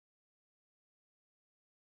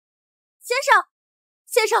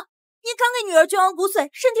先生，您刚给女儿捐完骨髓，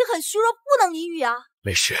身体很虚弱，不能淋雨啊。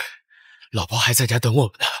没事，老婆还在家等我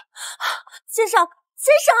们呢。先生，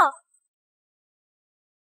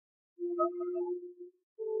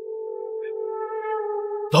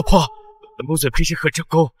老婆，骨髓配型很成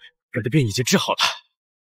功，我的病已经治好了。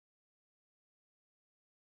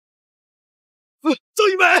邹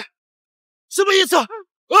一梅，什么意思啊？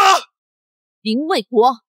林卫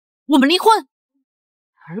国，我们离婚，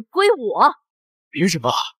儿归我。凭什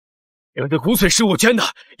么？娘的骨髓是我捐的，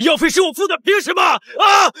医药费是我付的，凭什么？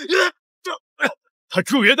他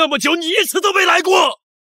住院那么久，你一次都没来过。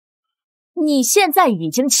你现在已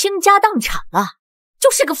经倾家荡产了，就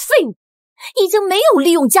是个废物，已经没有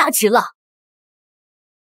利用价值了。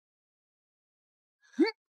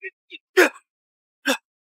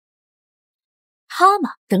他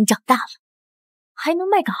嘛，等长大了，还能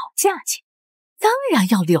卖个好价钱，当然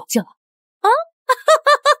要留着了啊！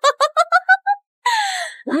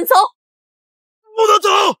我们走，不能走！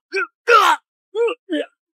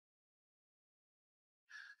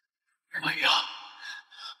哎呀，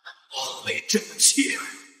好没正气！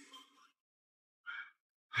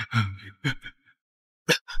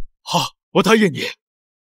好，我答应你，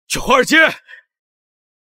去华尔街。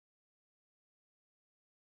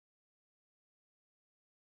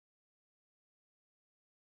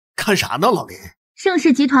看啥呢，老林？盛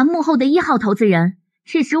世集团幕后的1号投资人，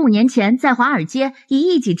是15年前在华尔街以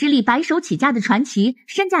一己之力白手起家的传奇，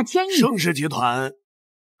身价1000亿。盛世集团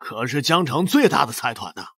可是江城最大的财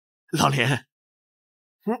团呢。老林，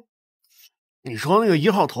你说那个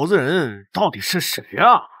1号投资人到底是谁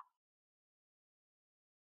啊？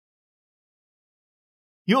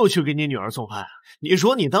又去给你女儿送饭。你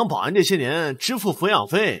说你当保安这些年支付抚养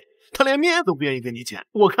费，他连面都不愿意给你捡。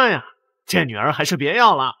我看呀，这女儿还是别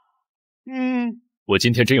要了。我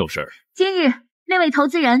今天真有事儿。今日那位投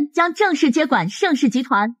资人将正式接管盛世集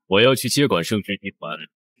团。我要去接管盛世集团。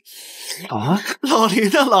老林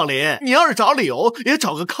啊，老林，你要是找理由也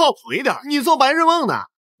找个靠谱一点。你做白日梦呢？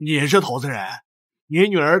你是投资人，你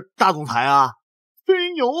女儿大总裁啊，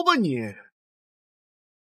吹牛吧你！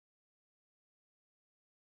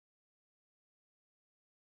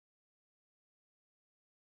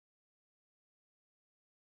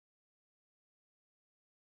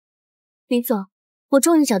林总，我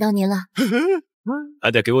终于找到您了。还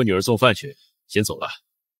得给我女儿送饭去，先走了。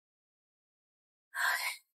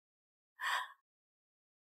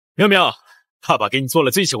妙妙，爸爸给你做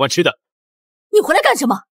了最喜欢吃的。你回来干什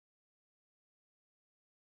么？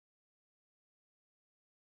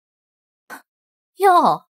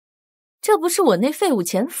哟，这不是我那废物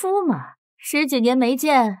前夫吗？10几年没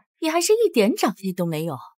见，你还是一点长进都没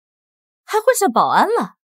有，还混上保安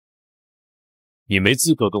了。你没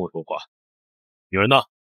资格跟我说话。女儿呢？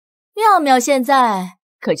妙妙现在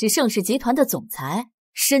可是盛世集团的总裁，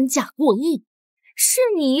身价过亿，是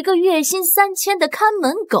你一个月薪3000的看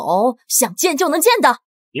门狗想见就能见的。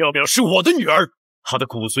妙妙是我的女儿，她的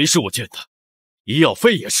骨髓是我捐的，医药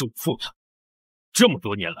费也是我付的。这么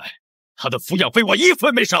多年来，她的抚养费我一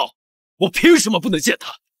分没少，我凭什么不能见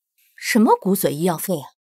她？什么骨髓医药费啊？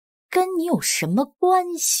跟你有什么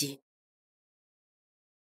关系？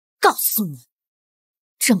告诉你，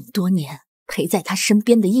这么多年陪在他身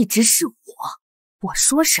边的一直是我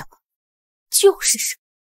说什么就是什么，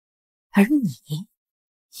而你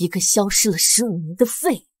一个消失了15年的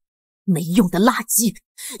废物，没用的垃圾，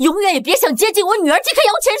永远也别想接近我女儿这棵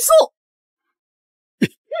摇钱树。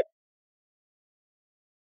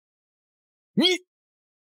你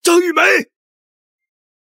张玉梅，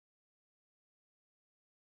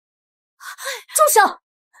住手，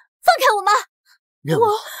放开我妈！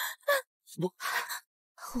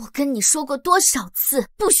我跟你说过多少次，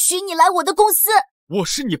不许你来我的公司。我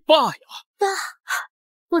是你爸呀。爸，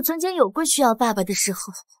我曾经有过需要爸爸的时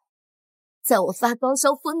候，在我发高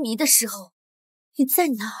烧昏迷的时候，你在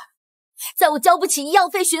哪儿？在我交不起医药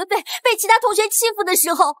费学费，被其他同学欺负的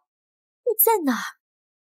时候，你在哪儿？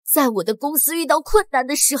在我的公司遇到困难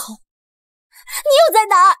的时候，你又在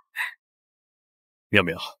哪儿？妙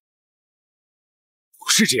妙，不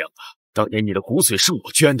是这样的，当年你的骨髓是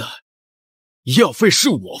我捐的，医药费是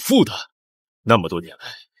我付的，那么多年来，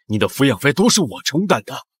你的抚养费都是我承担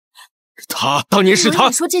的。当年是他。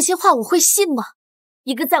你说这些话我会信吗？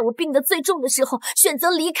一个在我病得最重的时候选择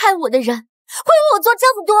离开我的人，会为我做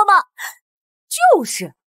这么多吗？就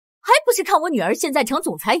是，还不是看我女儿现在成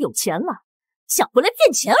总裁有钱了，想回来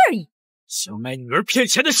骗钱而已。想卖女儿骗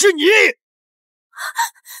钱的是你！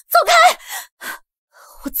走开！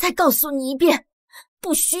我再告诉你一遍，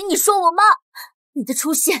不许你说我妈，你的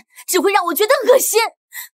出现只会让我觉得恶心。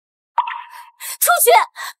出去！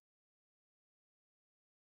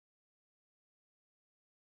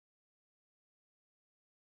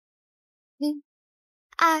 1、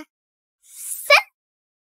2、3，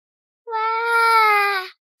哇，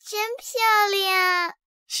真漂亮！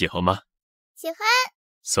喜欢吗？喜欢。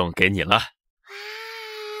送给你了。哇，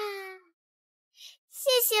谢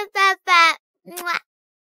谢爸爸。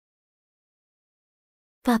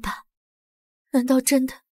爸爸，难道真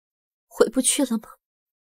的回不去了吗？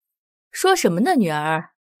说什么呢，女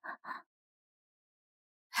儿？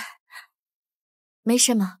没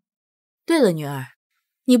什么。对了，女儿，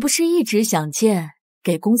你不是一直想见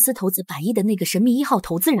给公司投资100亿的那个神秘1号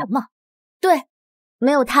投资人吗？对，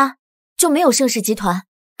没有他，就没有盛世集团，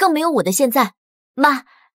更没有我的现在。妈，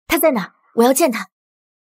他在哪？我要见他。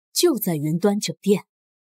就在云端酒店。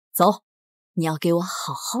走，你要给我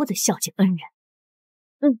好好的孝敬恩人。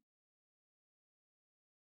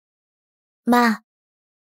妈，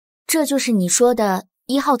这就是你说的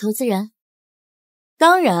1号投资人？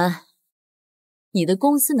当然，你的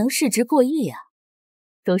公司能市值过亿啊，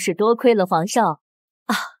都是多亏了皇少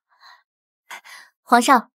啊。皇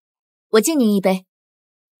少，我敬您一杯。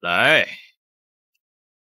来，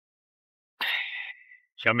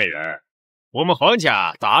小美人，我们皇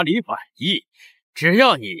家大礼100亿，只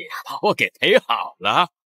要你把我给陪好了，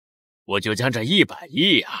我就将这100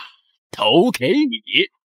亿啊投给你。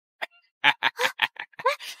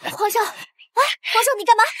皇上，皇上你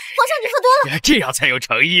干嘛？皇上你喝多了，这样才有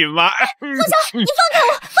诚意吗？皇上你放开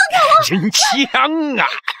我，放开我！真香啊！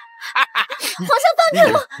皇上放开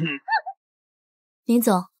我！林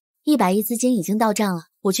总，100亿资金已经到账了，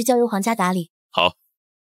我去交由皇家打理。好。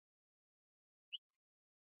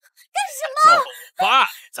干什么？走吧，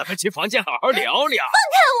咱们去房间好好聊聊。放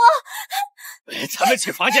开我！咱们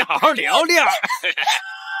去房间好好聊聊。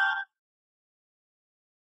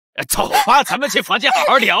走吧，咱们去房间好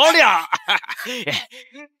好聊聊。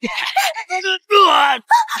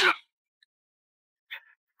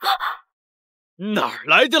哪儿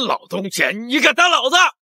来的老东西？你敢打老子？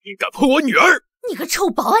你敢碰我女儿？你个臭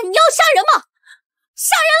保安，你要杀人吗？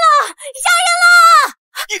杀人了！杀人了！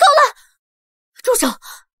够了！住手！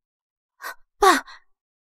爸，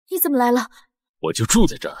你怎么来了？我就住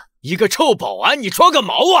在这儿，一个臭保安，你装个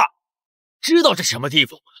毛啊！知道这什么地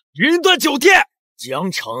方吗？云端酒店。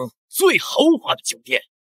江城最豪华的酒店，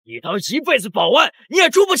你当一辈子保安你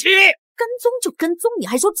也住不起。跟踪就跟踪，你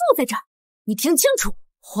还说住在这儿？你听清楚，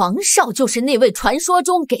皇少就是那位传说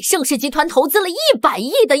中给盛世集团投资了100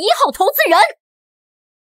亿的1号投资人。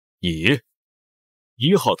你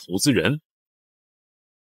1号投资人？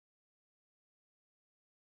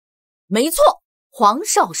没错，皇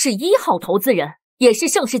少是1号投资人，也是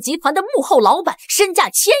盛世集团的幕后老板，身价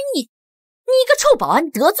1000亿。你一个臭保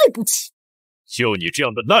安得罪不起。就你这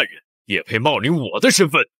样的男人也配冒领我的身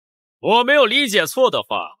份？我没有理解错的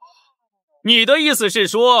话，你的意思是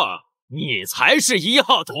说你才是1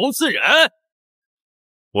号投资人？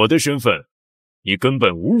我的身份你根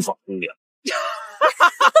本无法估量。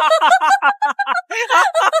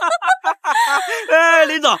哎，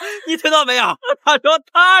林总，你听到没有？他说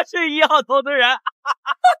他是1号投资人。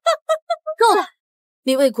够了，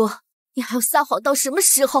林卫国，你还要撒谎到什么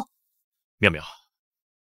时候？妙妙，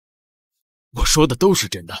我说的都是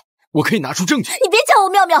真的，我可以拿出证据。你别叫我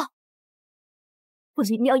妙妙，我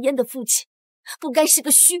林妙烟的父亲不该是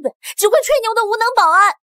个虚伪、只会吹牛的无能保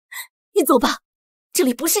安。你走吧，这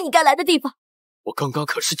里不是你该来的地方。我刚刚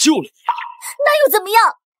可是救了你啊！那又怎么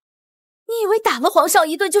样？你以为打了皇少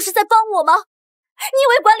一顿就是在帮我吗？你以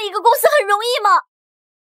为管理一个公司很容易吗？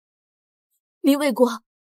林卫国，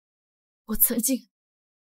我曾经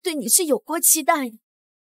对你是有过期待的，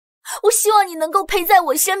我希望你能够陪在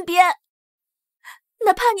我身边，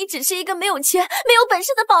哪怕你只是一个没有钱、没有本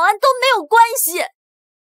事的保安都没有关系。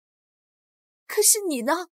可是你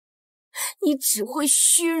呢？你只会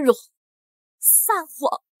虚荣、撒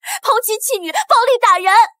谎、抛妻弃女、暴力打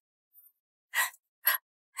人，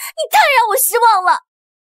你太让我失望了。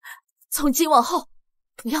从今往后，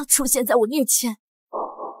不要出现在我面前，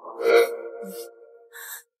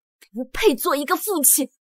不配做一个父亲。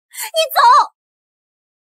你走！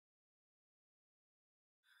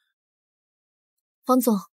黄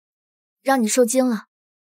总，让你受惊了，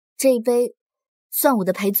这一杯算我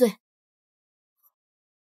的赔罪。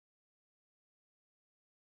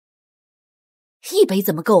1杯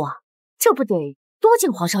怎么够啊？这不得多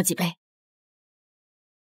敬皇少几杯？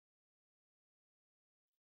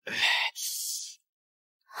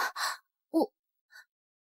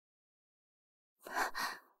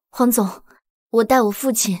黄总，我代我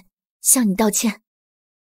父亲向你道歉。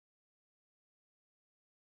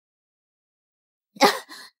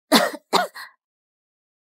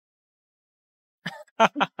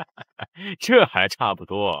这还差不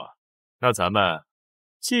多，那咱们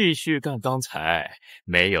继续干刚才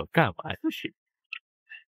没有干完的事。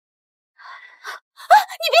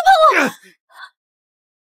你别碰我！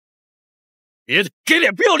别给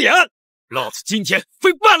脸不要脸！老子今天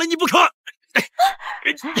非办了你不可！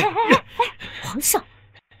皇上，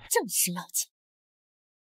正事要紧。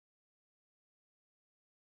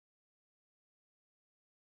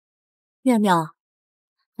妙妙，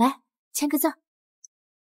来签个字。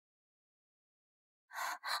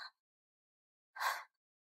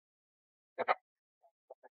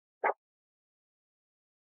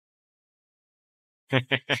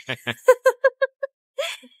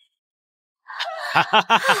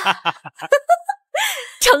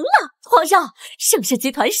成了，皇上，盛世集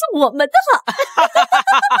团是我们的了。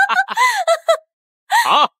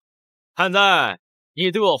好，看在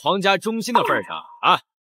你对我皇家忠心的份上啊，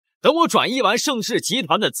等我转移完盛世集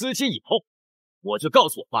团的资金以后，我就告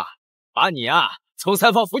诉我爸，把你啊从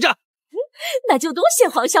3房扶着。那就多谢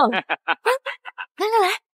皇上了。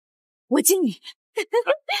来，我敬你。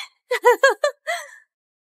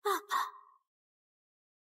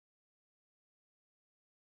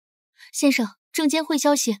先生，证监会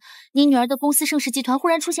消息，您女儿的公司盛世集团忽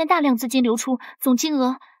然出现大量资金流出，总金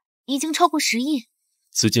额已经超过10亿。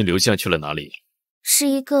资金流向去了哪里？是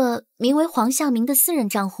一个名为黄向明的私人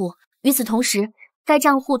账户。与此同时，该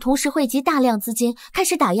账户同时汇集大量资金，开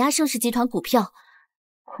始打压盛世集团股票。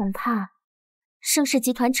恐怕盛世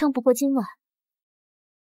集团撑不过今晚。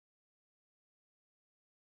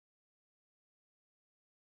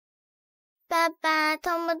爸爸，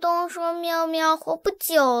他们都说妙妙活不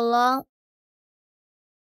久了。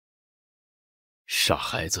傻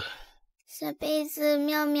孩子，这辈子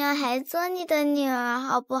妙妙还做你的女儿，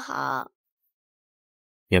好不好？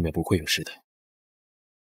妙妙不会有事的，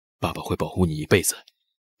爸爸会保护你一辈子。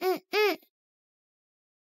嗯。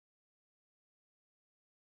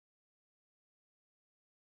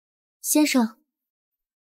先生，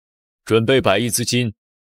准备100亿资金，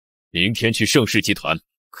明天去盛世集团。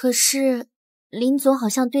可是林总好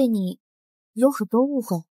像对你有很多误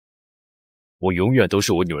会。我永远都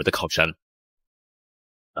是我女儿的靠山，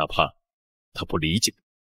哪怕她不理解。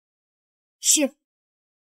是。你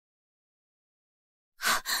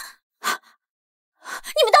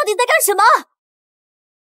们到底在干什么？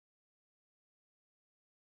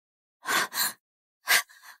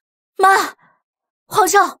妈，皇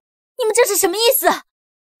上，你们这是什么意思？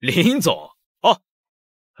林总，哦，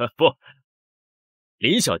不，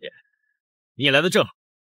林小姐，你来的正好。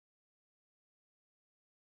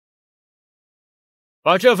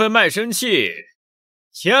把这份卖身契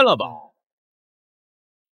签了吧。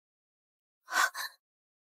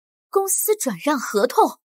公司转让合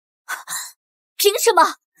同？凭什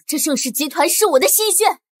么？这盛世集团是我的心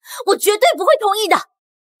血，我绝对不会同意的。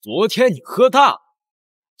昨天你喝大，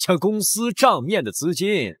将公司账面的资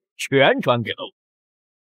金全转给了我，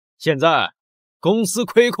现在公司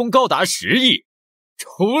亏空高达10亿，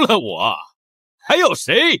除了我，还有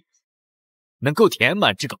谁能够填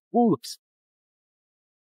满这个窟窿？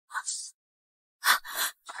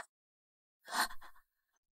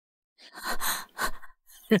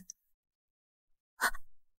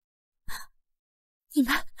你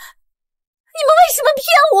们为什么骗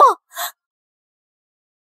我？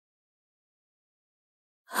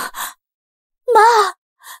妈，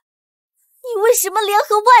你为什么联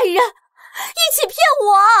合外人一起骗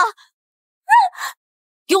我啊？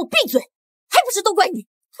给我闭嘴！还不是都怪你，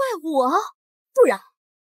怪我？不然，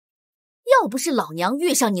要不是老娘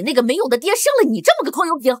遇上你那个没用的爹，生了你这么个拖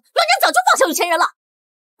油瓶，老娘早就放下有钱人了。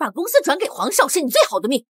把公司转给皇上是你最好的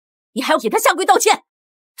命，你还要给他下跪道歉。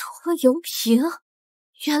拖油瓶？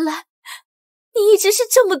原来你一直是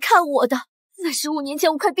这么看我的。那15年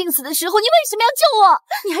前我快病死的时候，你为什么要救我？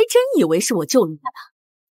你还真以为是我救了你吧？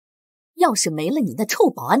要是没了你那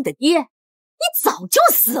臭保安的爹，你早就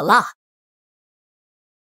死了。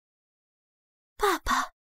爸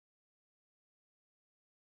爸，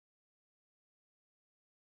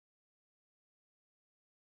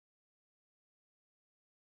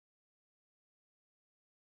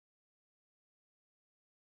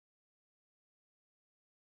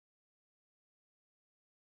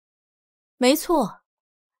没错，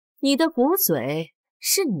你的骨髓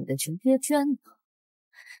是你的亲爹捐的，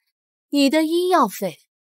你的医药费、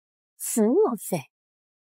服务费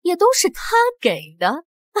也都是他给的。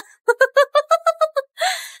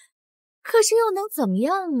可是又能怎么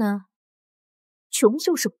样呢？穷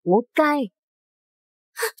就是活该。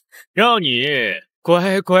让你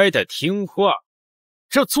乖乖的听话，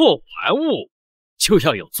这做玩物就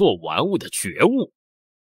要有做玩物的觉悟。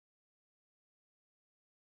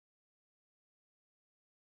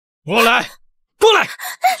过来，过来！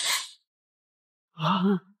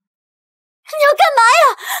你要干嘛呀？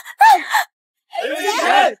赔钱！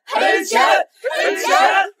赔钱！赔钱！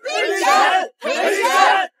赔钱！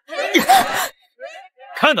赔钱！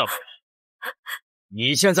看到没有？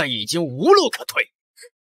你现在已经无路可退，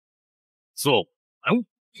做我们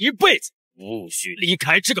一辈子不许离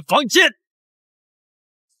开这个房间，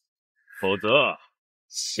否则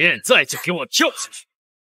现在就给我跳下去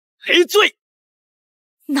赔罪。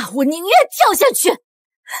那我宁愿跳下去。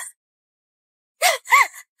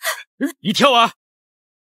你跳啊！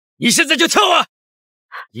你现在就跳啊！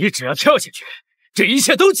你只要跳下去，这一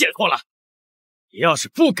切都解脱了。你要是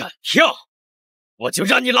不敢跳，我就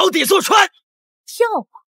让你牢底坐穿。跳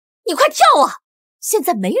啊！你快跳啊！现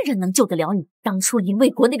在没人能救得了你。当初林卫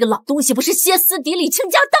国那个老东西不是歇斯底里、倾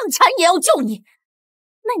家荡产也要救你，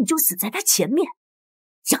那你就死在他前面，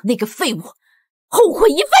让那个废物后悔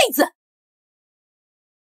一辈子。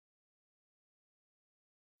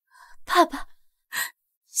爸爸，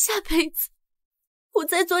下辈子我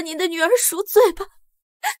再做你的女儿赎罪吧。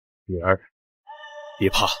女儿，别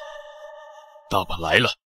怕，爸爸来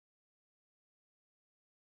了。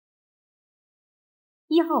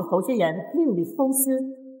1号投资人丽丽公司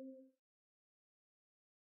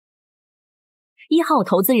，1号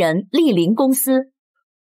投资人莅临公司。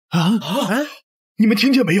你们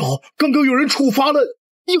听见没有？刚刚有人触发了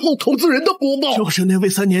1号投资人的播报，就是那位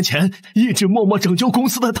3年前一直默默拯救公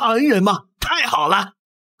司的大恩人吗？太好了，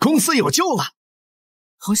公司有救了。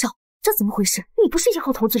皇上，这怎么回事？你不是1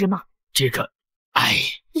号投资人吗？这个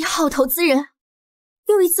，1号投资人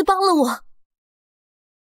又一次帮了我，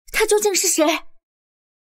他究竟是谁？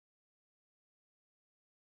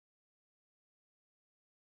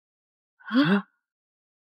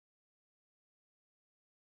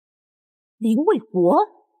林卫国，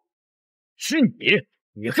是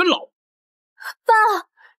你和老爸！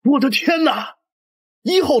我的天哪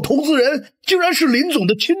！1号投资人竟然是林总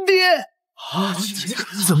的亲爹啊！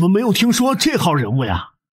怎么没有听说这号人物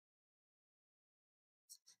呀？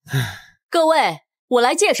各位，我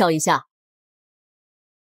来介绍一下。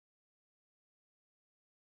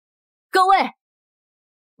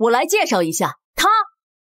他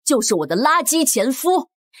就是我的垃圾前夫，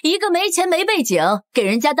一个没钱没背景，给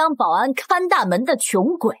人家当保安看大门的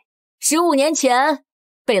穷鬼，15年前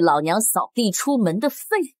被老娘扫地出门的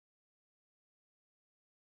废物。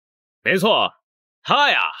没错，他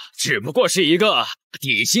呀，只不过是一个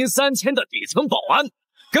底薪3000的底层保安，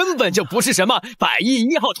根本就不是什么100亿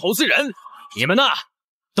1号投资人。你们呢，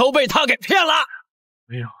都被他给骗了。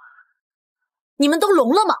没有，你们都聋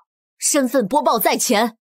了吗？身份播报在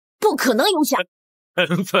前，不可能有假。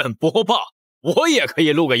身份播报，我也可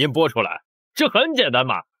以录个音播出来，这很简单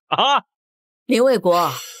嘛。啊，林卫国，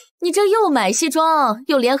你这又买西装，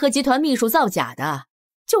又联合集团秘书造假的，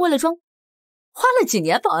就为了装，花了几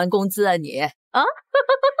年保安工资啊你啊？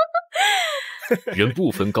人不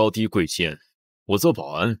分高低贵贱，我做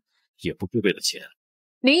保安也不是为了钱。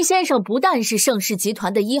林先生不但是盛世集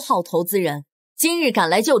团的1号投资人，今日赶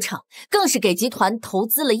来救场，更是给集团投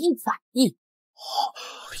资了100亿。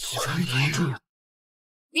100亿！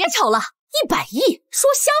别吵了，100亿，说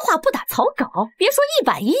瞎话不打草稿。别说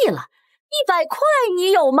100亿了，100块你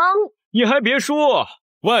有吗？你还别说，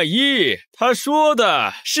万一他说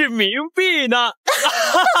的是冥币呢？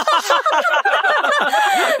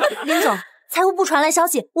林总，财务部传来消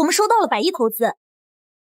息，我们收到了100亿投资。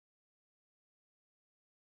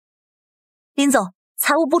林总，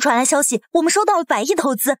财务部传来消息，我们收到了100亿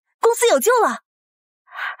投资，公司有救了。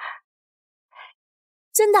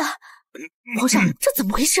真的？皇上，这怎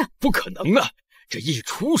么回事？不可能啊！这一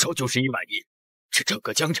出手就是100亿，这整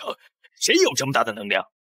个江城谁有这么大的能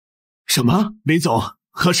量？什么？林总，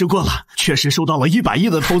核实过了，确实收到了100亿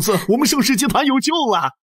的投资，我们盛世集团有救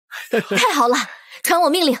了。太好了，传我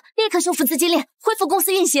命令，立刻修复资金链，恢复公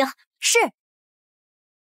司运行。是。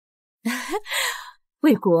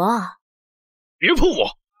卫国，别碰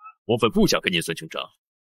我！我本不想跟你算清账，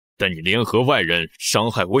但你联合外人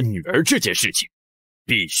伤害我女儿这件事情，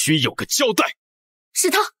必须有个交代。是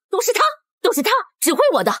他，都是他指挥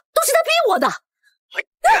我的，都是他逼我的。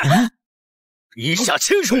你想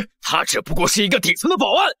清楚，他只不过是一个底层的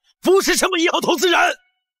保安，不是什么1号投资人。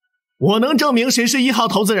我能证明谁是1号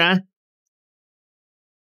投资人。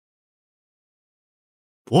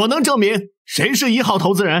我能证明谁是1号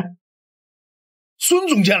投资人。孙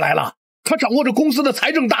总监来了，他掌握着公司的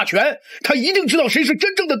财政大权，他一定知道谁是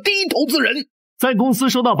真正的第一投资人。在公司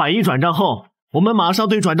收到100亿转账后，我们马上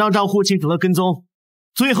对转账账户进行了跟踪，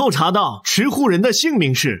最后查到持户人的姓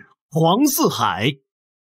名是黄四海。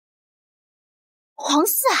黄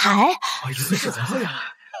四海？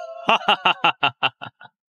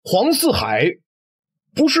黄四海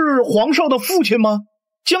不是皇少的父亲吗？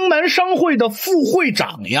江南商会的副会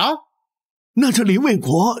长呀。那这林卫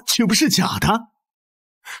国岂不是假的？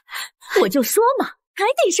我就说嘛，还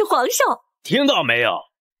得是皇少。听到没有？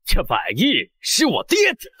这100亿是我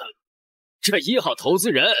爹的，这1号投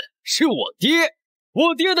资人是我爹，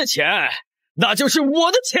我爹的钱那就是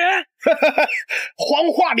我的钱。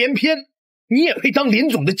谎话连篇，你也配当林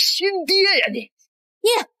总的亲爹呀你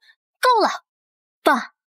够了，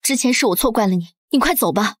爸，之前是我错怪了你，你快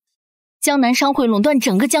走吧。江南商会垄断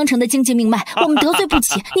整个江城的经济命脉，我们得罪不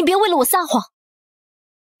起，你别为了我撒谎。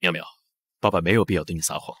淼淼，爸爸没有必要对你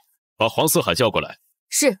撒谎，把黄四海叫过来。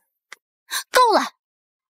是，够了，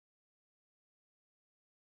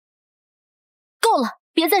够了，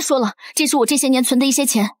别再说了，这是我这些年存的一些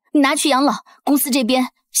钱，你拿去养老，公司这边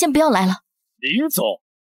先不要来了。林总，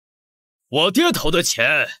我爹投的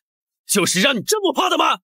钱就是让你这么怕的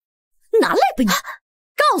吗？拿来吧你！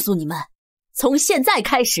告诉你们，从现在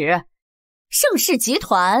开始，盛世集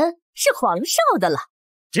团是皇少的了。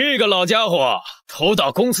这个老家伙偷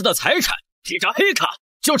盗公司的财产，这张黑卡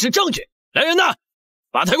就是证据。来人呐，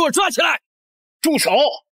把他给我抓起来！住手！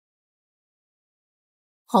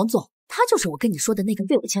黄总，他就是我跟你说的那个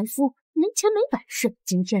废物前夫，没钱没本事，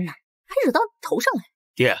今天啊，还惹到你头上来。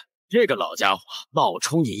爹，这个老家伙冒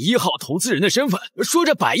充你1号投资人的身份，说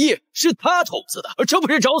这100亿是他投资的，这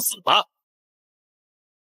不是找死吗？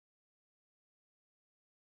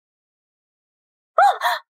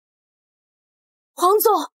黄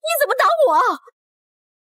总，你怎么打我啊？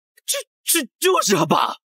就是啊，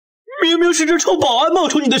爸，明明是这臭保安冒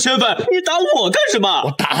充你的身份，你打我干什么？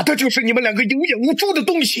我打的就是你们2个有眼无珠的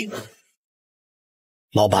东西。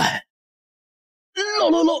老板，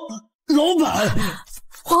老板，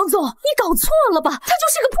黄总，你搞错了吧？他就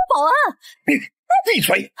是个破保安。你闭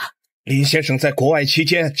嘴！林先生在国外期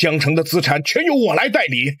间，江城的资产全由我来代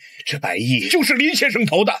理，这100亿就是林先生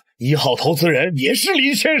投的，1号投资人也是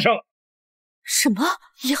林先生。什么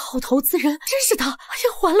？1号投资人真是他？哎呀，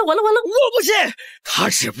完了！我不信，他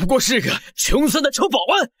只不过是个穷酸的臭保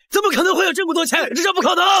安，怎么可能会有这么多钱？这不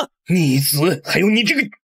可能！逆子，还有你这个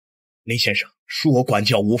林先生，恕我管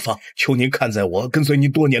教无方，求您看在我跟随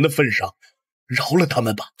您多年的份上，饶了他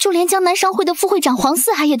们吧。就连江南商会的副会长黄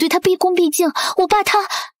四海也对他毕恭毕敬，我爸他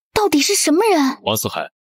到底是什么人？黄四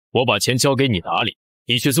海，我把钱交给你打理，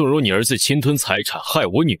你却纵容你儿子侵吞财产，害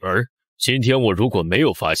我女儿。今天我如果没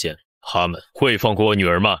有发现，他们会放过我女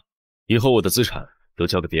儿吗？以后我的资产都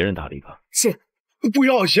交给别人打理吧。是。不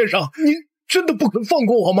要，先生，您真的不肯放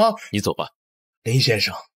过我吗？你走吧。林先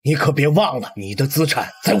生，你可别忘了，你的资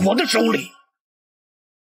产在我的手里。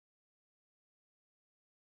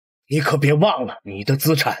你可别忘了，你的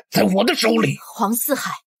资产在我的手里。黄四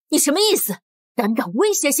海，你什么意思？胆敢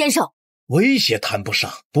威胁先生？威胁谈不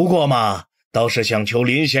上，不过嘛，倒是想求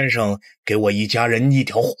林先生给我一家人一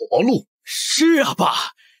条活路。是啊，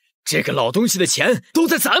爸，这个老东西的钱都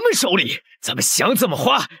在咱们手里，咱们想怎么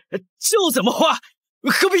花就怎么花，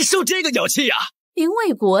何必受这个鸟气呀？林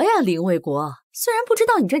卫国呀，林卫国，虽然不知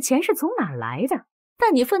道你这钱是从哪儿来的，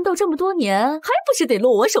但你奋斗这么多年，还不是得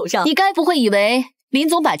落我手上？你该不会以为林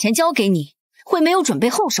总把钱交给你，会没有准备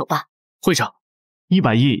后手吧？会长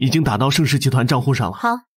，100亿已经打到盛世集团账户上了。好，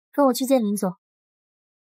跟我去见林总。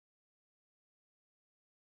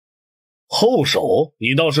后手？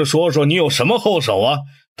你倒是说说你有什么后手啊？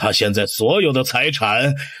他现在所有的财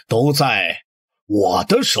产都在我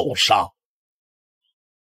的手上。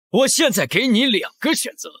我现在给你2个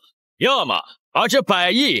选择，要么把这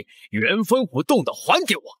100亿原封不动的还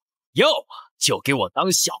给我，要么就给我当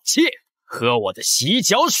小妾，喝我的洗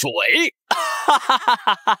脚水。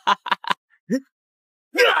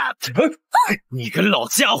你个老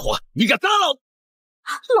家伙，你个大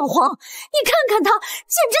老黄，你看看他，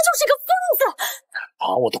简直就是个疯子！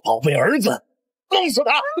把我的宝贝儿子弄死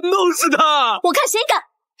他！弄死他！我看谁敢！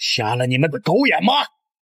瞎了你们的狗眼吗？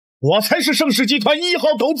我才是盛世集团1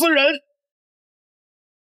号投资人！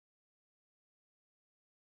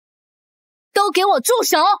都给我住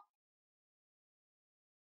手！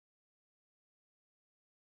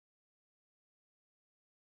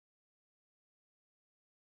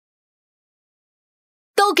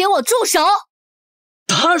都给我住手！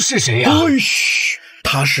他是谁呀？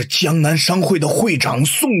他是江南商会的会长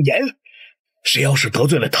宋颜，谁要是得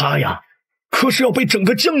罪了他呀，可是要被整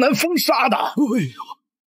个江南封杀的。哎呦，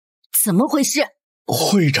怎么回事？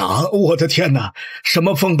会长，我的天哪，什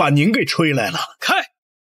么风把您给吹来了？开，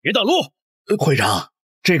别挡路！会长，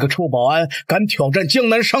这个臭保安敢挑战江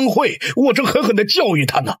南商会，我正狠狠地教育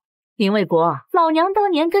他呢。林卫国，老娘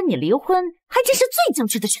当年跟你离婚，还真是最正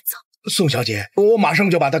确的选择。宋小姐，我马上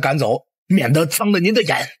就把他赶走，免得脏了您的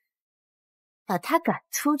眼。把他赶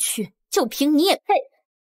出去，就凭你也配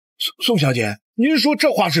宋小姐，您说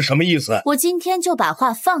这话是什么意思？我今天就把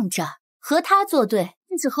话放这儿，和他作对，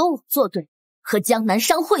甚至和我作对，和江南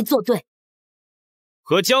商会作对。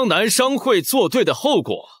和江南商会作对的后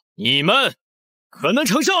果，你们可能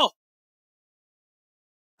承受。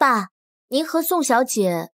爸，您和宋小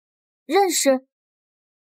姐认识？哎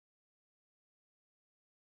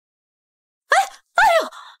呦！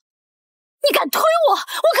你敢推我！我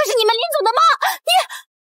可是你们林总的妈！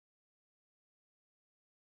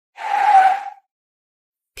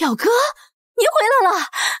表哥，您回来了。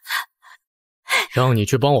让你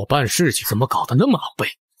去帮我办事情，怎么搞得那么狼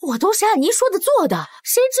狈？我都是按您说的做的，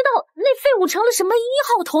谁知道那废物成了什么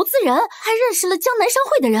1号投资人，还认识了江南商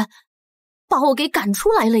会的人，把我给赶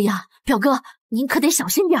出来了呀！表哥，您可得小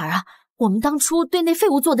心点啊！我们当初对那废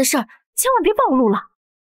物做的事儿，千万别暴露了。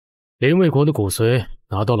林卫国的骨髓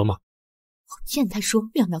拿到了吗？我见他说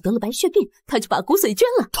妙妙得了白血病，他就把骨髓捐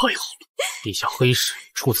了。太好了，地下黑市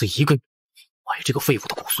出自一个人买这个废物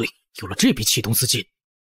的骨髓，有了这笔启动资金，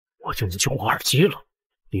我就能去华尔街了。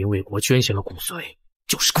林卫国捐献了骨髓，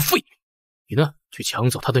就是个废物。你呢，去抢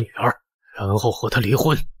走他的女儿，然后和他离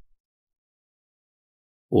婚。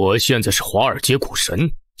我现在是华尔街股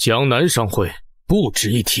神，江南商会不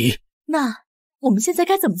值一提。那我们现在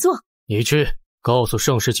该怎么做？你去告诉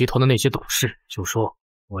盛世集团的那些董事，就说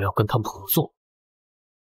我要跟他们合作。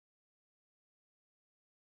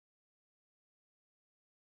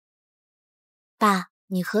爸，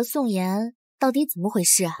你和宋妍到底怎么回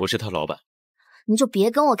事啊？我是他老板。你就别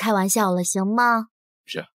跟我开玩笑了，行吗？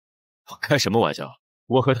是，我开什么玩笑？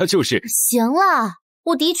我和他就是……行了，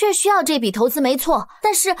我的确需要这笔投资没错，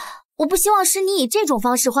但是我不希望是你以这种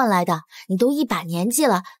方式换来的。你都一把年纪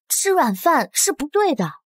了，吃软饭是不对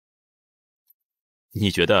的。你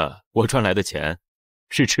觉得我赚来的钱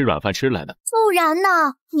是吃软饭吃来的？不然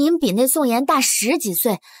呢？您比那宋妍大10几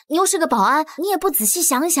岁，你又是个保安，你也不仔细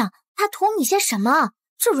想想，他图你些什么？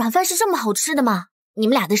这软饭是这么好吃的吗？你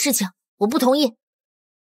们俩的事情，我不同意。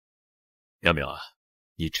淼淼啊，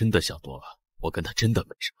你真的想多了，我跟他真的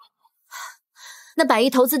没什么。那100亿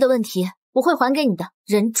投资的问题，我会还给你的。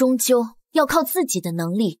人终究要靠自己的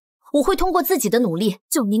能力，我会通过自己的努力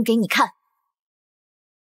证明给你看。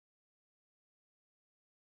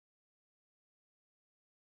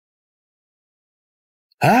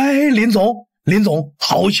哎，林总，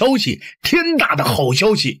好消息，天大的好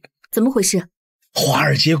消息！怎么回事？华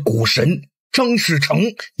尔街股神张世成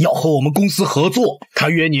要和我们公司合作，他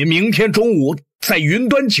约你明天中午在云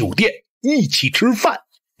端酒店一起吃饭。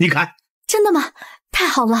你看，真的吗？太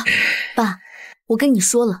好了，爸，我跟你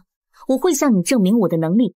说了，我会向你证明我的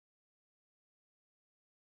能力。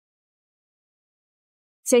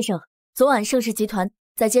先生，昨晚盛世集团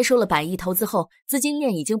在接收了100亿投资后，资金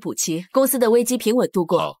链已经补齐，公司的危机平稳度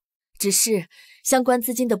过。只是相关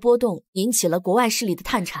资金的波动引起了国外势力的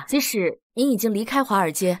探查，即使您已经离开华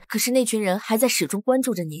尔街，可是那群人还在始终关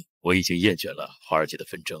注着您。我已经厌倦了华尔街的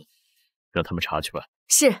纷争，让他们查去吧。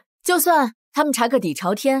是，就算他们查个底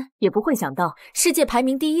朝天，也不会想到世界排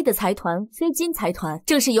名第1的财团黑金财团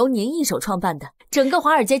正是由您一手创办的，整个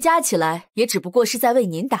华尔街加起来也只不过是在为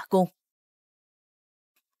您打工。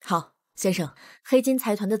好，先生，黑金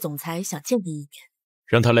财团的总裁想见您一面。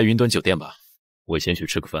让他来云端酒店吧，我先去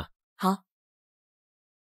吃个饭。好。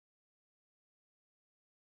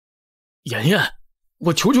妍妍，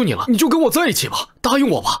我求求你了，你就跟我在一起吧，答应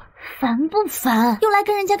我吧。烦不烦？又来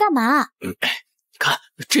跟人家干嘛？你看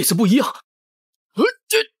这次不一样。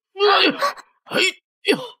哎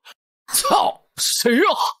呀，操，谁呀？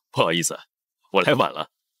不好意思，我来晚了。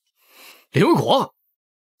林卫国，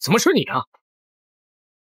怎么是你啊？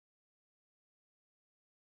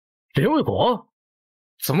林卫国，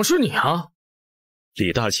怎么是你啊？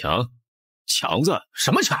李大强，强子？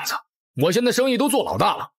什么强子？我现在生意都做老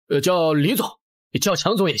大了，叫李总，叫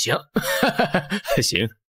强总也行。行，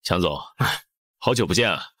强总，好久不见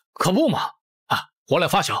啊！可不嘛，活来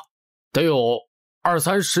发小，得有20、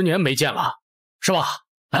30年没见了，是吧？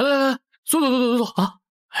来，坐啊！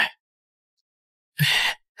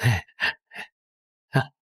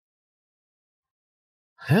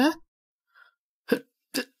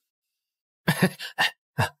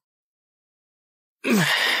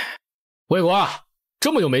卫国，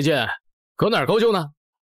这么久没见，搁哪儿高就呢？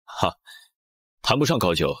哈，谈不上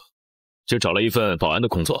高就，就找了一份保安的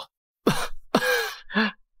工作。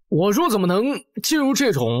我说怎么能进入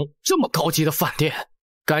这么高级的饭店，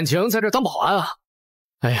感情在这当保安啊？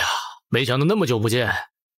哎呀，没想到那么久不见，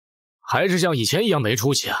还是像以前一样没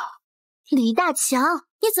出息啊！李大强，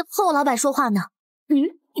你怎么和我老板说话呢？你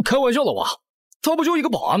开玩笑了吧？他不就一个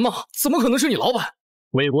保安吗？怎么可能是你老板？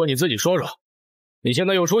卫国，你自己说说，你现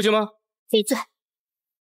在有出息吗？闭嘴！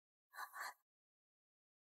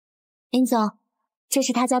林总，这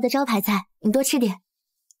是他家的招牌菜，你多吃点。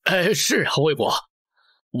哎，是啊，卫国，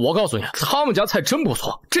我告诉你，他们家菜真不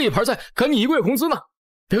错，这一盘菜赶你1个月工资呢。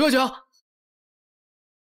别客气啊。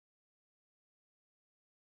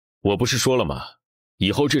我不是说了吗？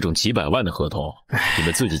以后这种几百万的合同，你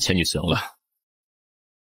们自己签就行了。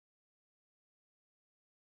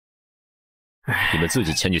你们自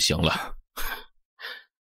己签就行了。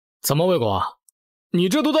怎么，卫国，你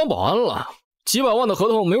这都当保安了，几百万的合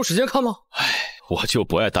同没有时间看吗？哎，我就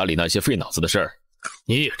不爱搭理那些费脑子的事儿。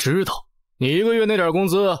你也知道，你1个月那点工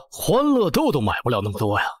资，欢乐豆都买不了那么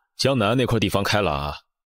多呀。江南那块地方开了啊，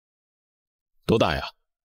多大呀？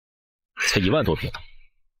才1万多平。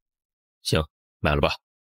行，买了吧，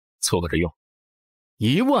凑合着用。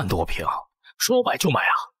1万多平，说买就买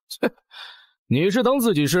啊？切，你是当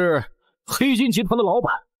自己是黑金集团的老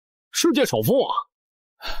板，世界首富啊？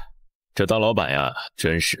这当老板呀，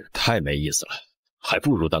真是太没意思了，还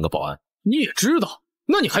不如当个保安。你也知道，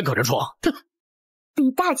那你还搁这装？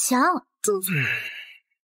李大强，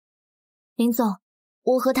林总，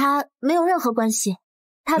我和他没有任何关系，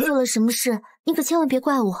他做了什么事，你可千万别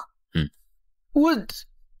怪我。我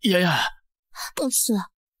爷爷，不是，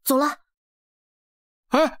走了。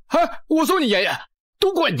哎，我说你爷爷，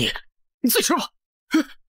都怪你，你自己吃吧。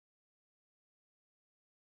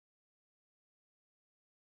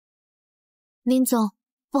林总，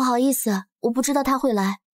不好意思，我不知道他会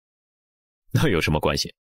来。那有什么关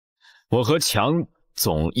系？我和强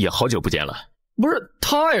总也好久不见了。不是，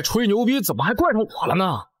他爱吹牛逼，怎么还怪上我了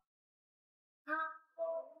呢？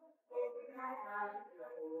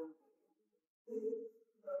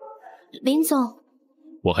林总，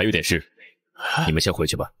我还有点事，你们先回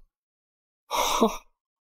去吧。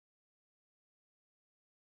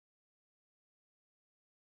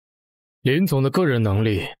林总的个人能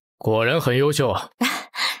力果然很优秀啊！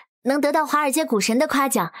能得到华尔街股神的夸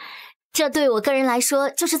奖，这对我个人来说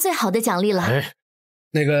就是最好的奖励了。哎，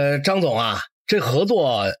那个张总啊，这合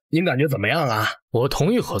作您感觉怎么样啊？我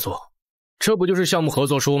同意合作，这不就是项目合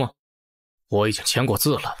作书吗？我已经签过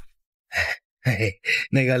字了。嘿嘿，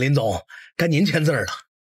那个林总，该您签字了。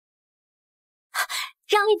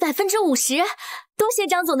让利50%，多谢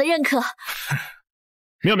张总的认可。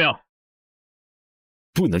妙妙，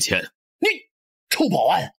不能签。你臭保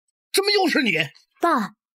安，怎么又是你？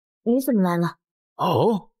爸，你怎么来了？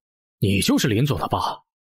哦，你就是林总的爸，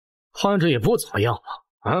看着也不怎么样了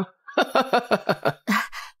啊！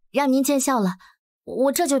让您见笑了，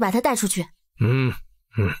我这就把他带出去。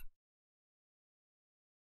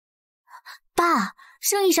爸，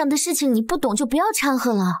生意上的事情你不懂就不要掺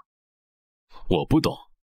和了。我不懂，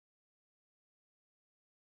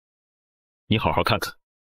你好好看看，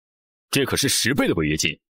这可是10倍的违约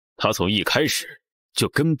金，他从一开始就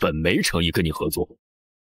根本没诚意跟你合作。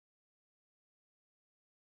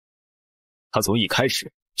他从一开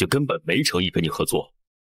始就根本没诚意跟你合作。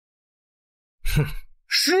哼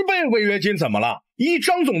，10倍违约金怎么了？以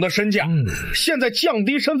张总的身价，现在降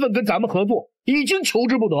低身份跟咱们合作，已经求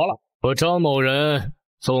之不得了。我张某人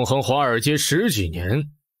纵横华尔街10几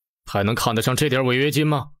年，还能看得上这点违约金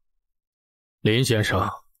吗？林先生，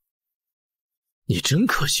你真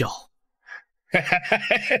可笑。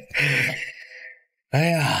哎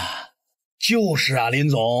呀，就是啊，林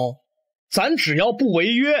总，咱只要不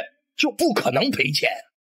违约，就不可能赔钱。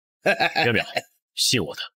妙妙，信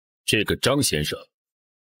我的，这个张先生，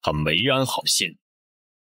他没安好心。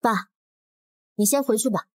爸，你先回去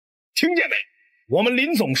吧。听见没？我们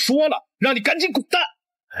林总说了，让你赶紧滚蛋。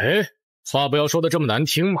哎，话不要说的这么难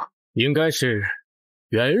听嘛，应该是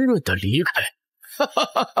圆润的离开。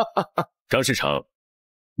张市长，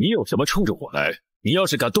你有什么冲着我来？你要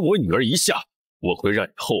是敢动我女儿一下，我会让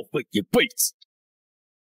你后悔一辈子。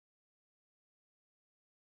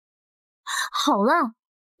好了，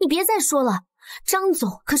你别再说了。张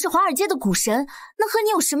总可是华尔街的股神，能和你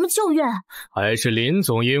有什么旧怨？还是林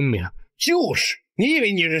总英明。就是，你以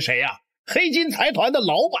为你是谁呀？黑金财团的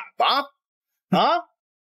老板吗？啊？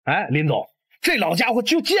哎，林总，这老家伙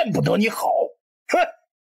就见不得你好。哼！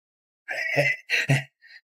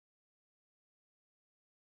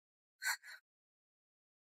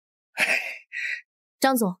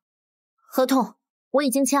张总，合同我已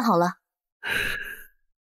经签好了。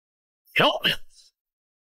漂亮，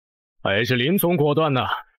还是林总果断呐。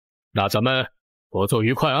那咱们合作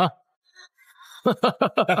愉快啊！哼！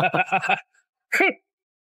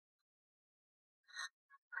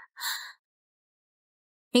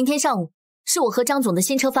明天上午是我和张总的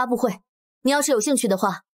新车发布会，你要是有兴趣的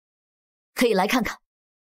话，可以来看看。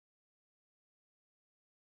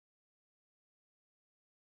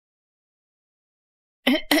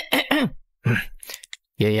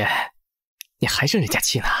爷爷，你还生人家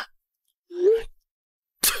气呢？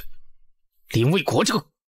林卫国这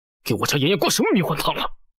个给我家妍妍灌什么迷幻汤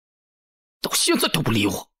了？到现在都不理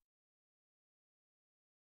我。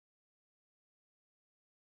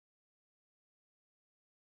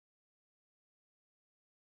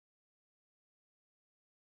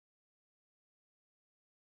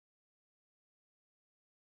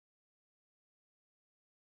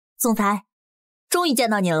总裁，终于见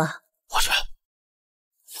到你了。我去，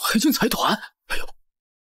黑金财团！哎呦，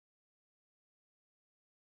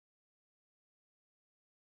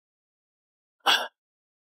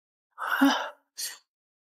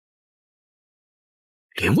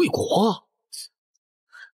林卫国，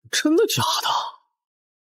真的假的？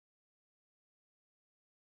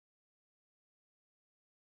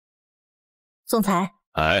总裁，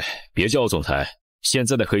哎，别叫我总裁，现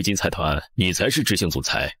在的黑金财团，你才是执行总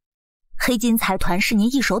裁。黑金财团是您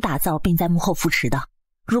一手打造并在幕后扶持的，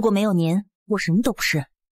如果没有您，我什么都不是。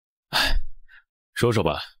哎，说说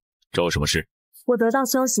吧，找我什么事？我得到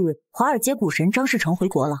消息，华尔街股神张士诚回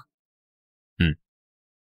国了。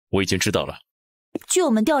我已经知道了。据我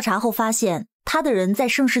们调查后发现，他的人在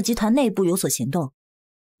盛世集团内部有所行动，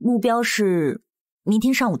目标是明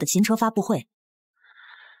天上午的新车发布会。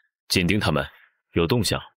紧盯他们，有动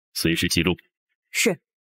向随时记录。是。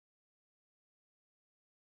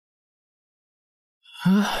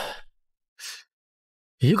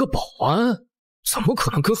一个保安怎么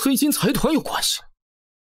可能跟黑金财团有关系？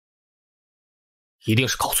一定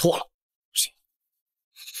是搞错了。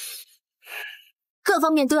各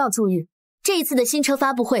方面都要注意，这一次的新车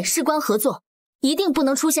发布会事关合作，一定不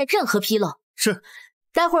能出现任何纰漏。是。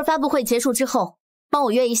待会儿发布会结束之后，帮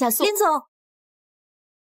我约一下宋林总。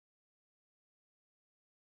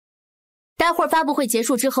待会儿发布会结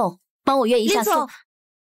束之后，帮我约一下宋。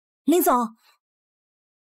林总。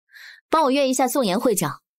帮我约一下宋颜会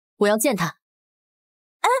长，我要见他。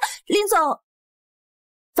哎，林总，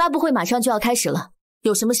发布会马上就要开始了，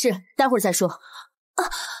有什么事待会儿再说。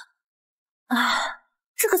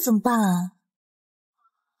这可怎么办啊？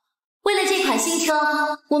为了这款新车，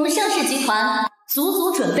我们盛世集团足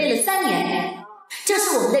足准备了3年，这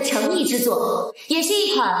是我们的诚意之作，也是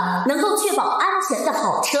一款能够确保安全的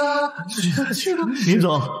好车。林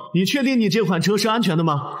总，你确定你这款车是安全的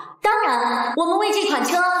吗？当然，我们为这款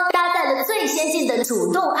车搭载了最先进的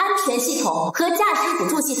主动安全系统和驾驶辅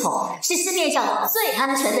助系统，是市面上最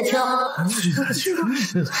安全的车。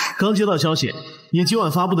刚接到消息，你今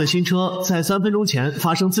晚发布的新车在3分钟前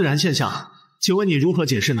发生自燃现象，请问你如何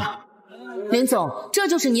解释呢？林总，这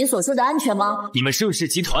就是您所说的安全吗？你们盛世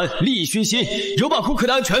集团利益熏心，有把顾客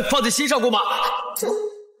的安全放在心上过吗？这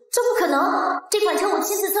不可能！这款车我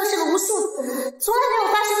亲自测试了无数次，从来没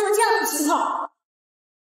有发生过这样的情况。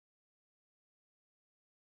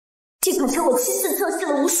这款车我亲自测试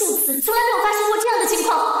了无数次，从来没有发生过这样的情况。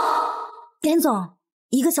林总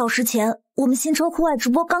，1个小时前，我们新车户外直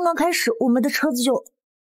播刚刚开始，我们的车子就……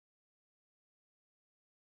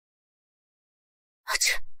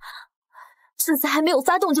这次还没有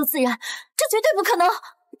发动就自燃，这绝对不可能！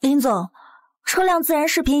林总，车辆自燃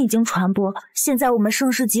视频已经传播，现在我们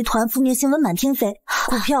盛世集团负面新闻满天飞，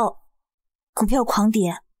股票狂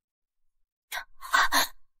跌。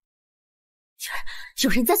有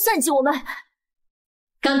人在算计我们。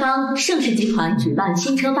刚刚盛世集团举办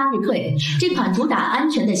新车发布会，这款主打安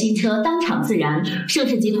全的新车当场自燃，盛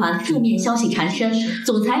世集团负面消息缠身，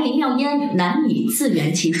总裁林妙烟难以自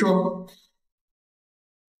圆其说。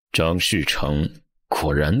张士诚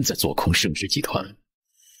果然在做空盛世集团。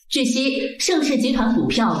据悉，盛世集团股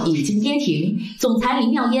票已经跌停，总裁林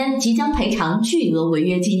妙烟即将赔偿巨额违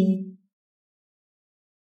约金。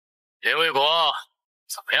林卫国，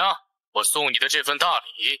怎么样？我送你的这份大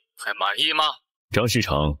礼还满意吗？张士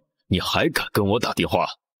诚，你还敢跟我打电话？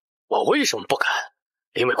我为什么不敢？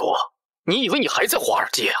林卫国，你以为你还在华尔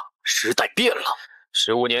街啊？时代变了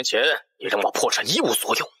，15年前你让我破产一无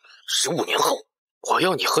所有，15年后我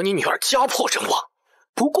要你和你女儿家破人亡，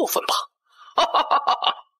不过分吧？哈哈哈哈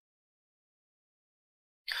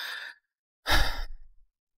哈！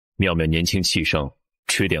妙妙年轻气盛，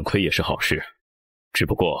吃点亏也是好事，只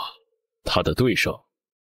不过他的对手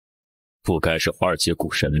不该是华尔街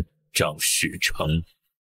股神张士诚。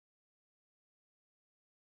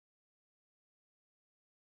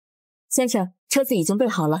先生，车子已经备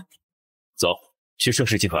好了，走，去盛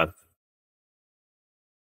世集团。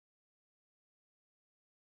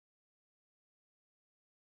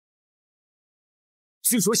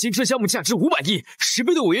据说新车项目价值500亿，10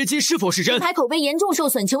倍的违约金是否是真？品牌口碑严重受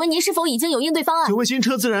损，请问您是否已经有应对方案？请问新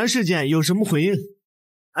车自燃事件有什么回应？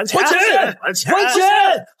还钱！还钱！还钱！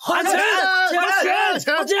还钱！还钱！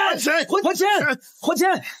还钱！还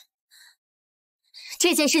钱！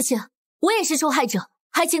这件事情我也是受害者，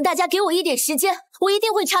还请大家给我一点时间，我一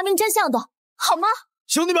定会查明真相的，好吗？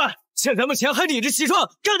兄弟们，欠咱们钱还理直气壮，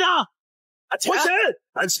干他！还钱！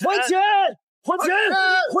还钱！还钱！还钱！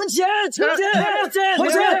还钱！还钱！还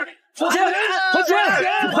钱！还钱！还钱！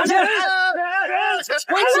还钱！还钱！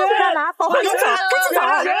还愣着干嘛？保护林总，赶紧走！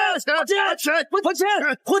还钱！还钱！还钱！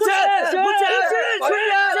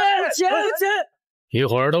还钱！一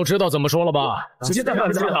会儿都知道怎么说了吧？直接带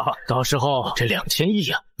上去了。到时候这2000亿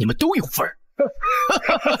呀，你们都有份儿。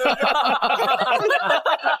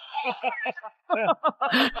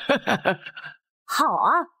好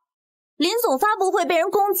啊，林总发布会被人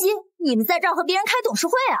攻击，你们在这儿和别人开董事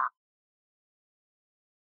会啊？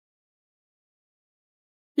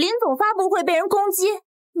林总发布会被人攻击，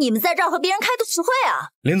你们在这儿和别人开董事会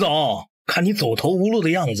啊？林总，看你走投无路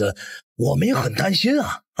的样子，我们也很担心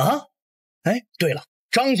啊！啊，哎，对了，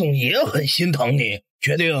张总也很心疼你，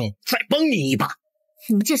决定再帮你一把。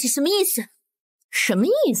你们这是什么意思？什么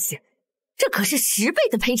意思？这可是10倍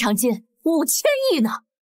的赔偿金，5000亿呢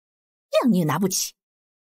，2你也拿不起。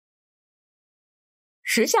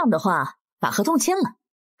识相的话，把合同签了，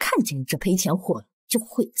看见你这赔钱货就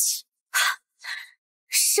晦气。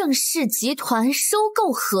盛世集团收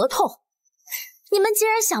购合同，你们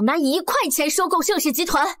竟然想拿1块钱收购盛世集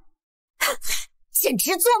团，简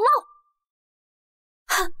直做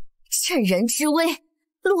梦！趁人之危，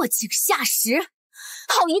落井下石，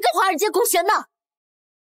好一个华尔街股神呢！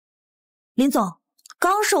林总，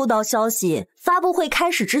刚收到消息，发布会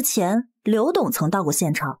开始之前，刘董曾到过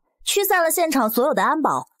现场，驱散了现场所有的安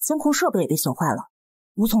保，监控设备也被损坏了，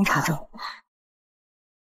无从查证。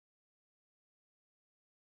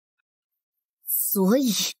所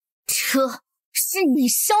以这是你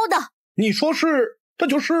烧的？你说是，那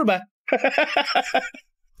就是呗。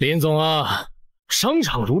林总啊，商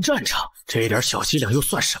场如战场，这点小伎俩又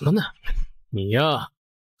算什么呢？你呀，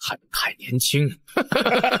还太年轻。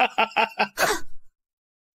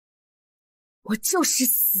我就是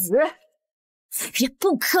死，也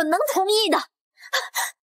不可能同意的。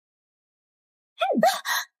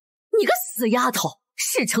你个死丫头，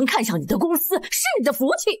世成看上你的公司是你的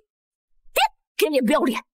福气，给脸不要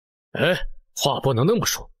脸！哎，话不能那么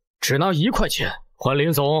说，只拿1块钱换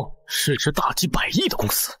林总市值大几百亿的公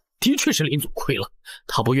司，的确是林总亏了，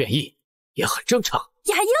他不愿意也很正常。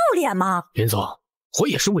你还要脸吗？林总，我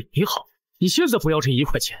也是为你好，你现在不要这1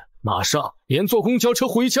块钱，马上连坐公交车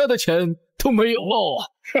回家的钱都没有喽。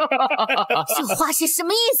这话是什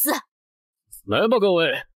么意思？来吧，各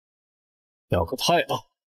位，表个态吧。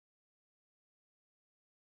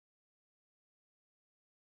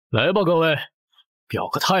来吧，各位，表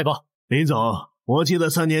个态吧。林总，我记得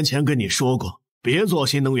3年前跟你说过，别做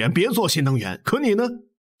新能源，别做新能源。可你呢，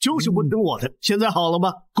就是不听我的。现在好了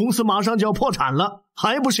吗？公司马上就要破产了，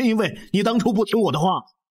还不是因为你当初不听我的话？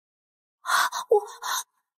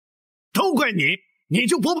都怪你，你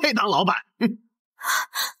就不配当老板。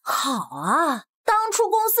好啊，当初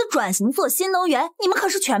公司转型做新能源，你们可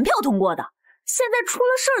是全票通过的，现在出了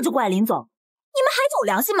事儿就怪林总，你们还有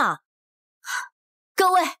良心吗？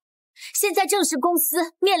各位，现在正是公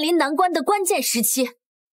司面临难关的关键时期，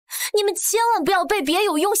你们千万不要被别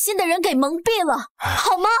有用心的人给蒙蔽了，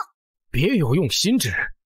好吗？别有用心之人，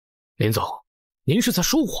林总，您是在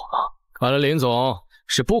说我吗？看来林总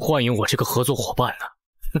是不欢迎我这个合作伙伴呢。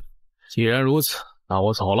哼，既然如此，那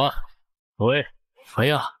我走了。各位，哎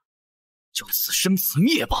呀，就此生此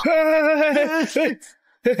灭吧。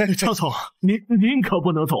张总，您可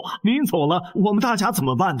不能走啊！您走了，我们大家怎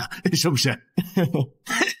么办呢？是不是？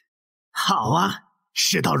好啊，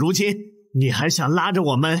事到如今，你还想拉着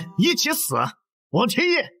我们一起死？我提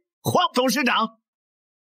议换董事长。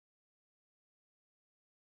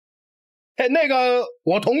哎，那个，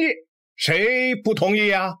我同意，谁不同意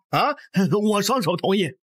呀？啊，我双手同意。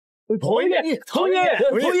同意。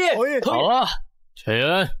好了，全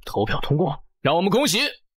员投票通过，让我们恭喜。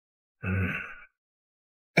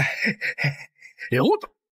刘总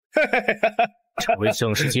成为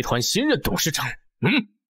盛世集团新任董事长。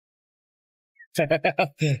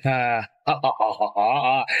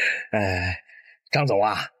好，张总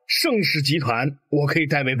啊，盛世集团我可以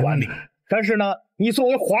代为管理，但是呢，你作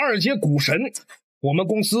为华尔街股神，我们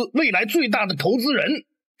公司未来最大的投资人，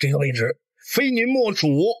这个位置非您莫属。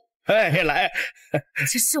哎，来，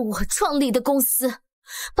这是我创立的公司，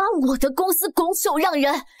把我的公司拱手让人，你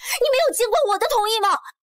没有经过我的同意吗？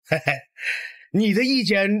嘿嘿，你的意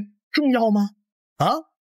见重要吗？啊，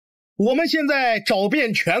我们现在找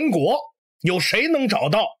遍全国，有谁能找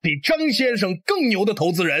到比张先生更牛的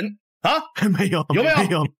投资人啊？没有，有没有？没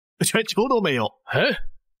有，全球都没有。哎，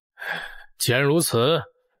既然如此，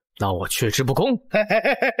那我却之不恭。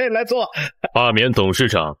来坐。罢免董事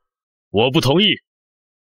长，我不同意。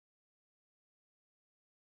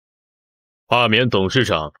罢免董事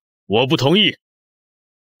长，我不同意。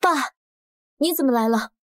爸，你怎么来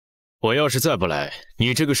了？我要是再不来，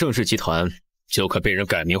你这个盛世集团就快被人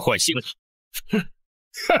改名换姓了。哼，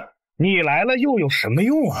你来了又有什么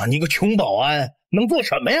用啊？你个穷保安能做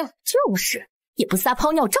什么呀？就是，也不撒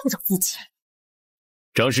泡尿照照自己。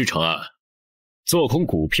张世成啊，做空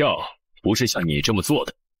股票不是像你这么做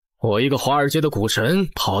的。我一个华尔街的股神，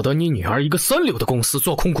跑到你女儿一个三流的公司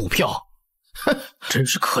做空股票，哼，真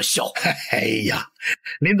是可笑。哎呀，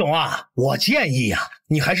林总啊，我建议啊，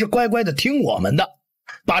你还是乖乖的听我们的，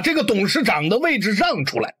把这个董事长的位置让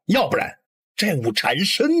出来，要不然债务缠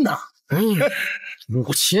身呐。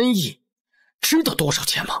5000亿，知道多少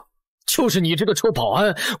钱吗？就是你这个臭保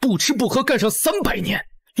安，不吃不喝干上300年，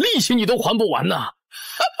利息你都还不完呢。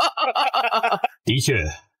的确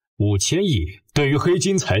，5000亿对于黑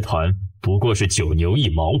金财团不过是9牛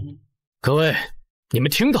1毛。各位，你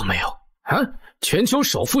们听到没有？啊，全球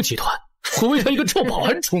首富集团会为他一个臭保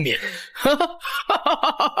安出面。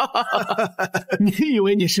你以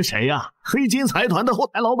为你是谁呀？黑金财团的后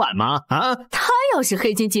台老板吗？啊，他要是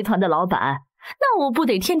黑金集团的老板，那我不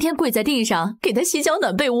得天天跪在地上给他洗脚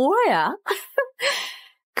暖被窝呀？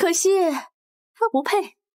可惜他不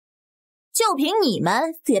配。就凭你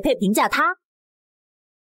们也配评价他？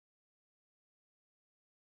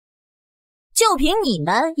就凭你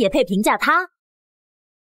们也配评价他？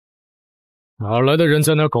哪来的人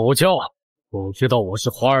在那狗叫？不知道我是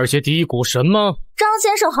华尔街第一股神吗？张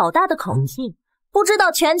先生好大的口气，不知道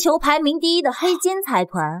全球排名第一的黑金财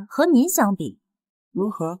团和您相比如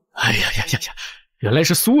何？哎呀，原来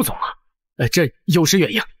是苏总啊！这有失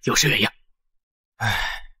远迎。哎，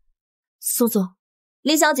苏总，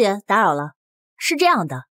李小姐打扰了。是这样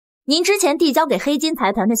的，您之前递交给黑金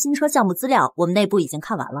财团的新车项目资料，我们内部已经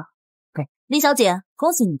看完了。对，李小姐，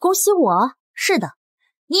恭喜你，恭喜我。是的，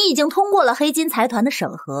你已经通过了黑金财团的审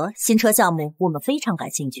核，新车项目我们非常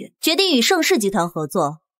感兴趣，决定与盛世集团合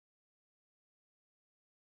作。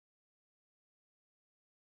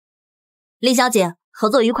李小姐，合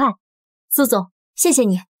作愉快。苏总，谢谢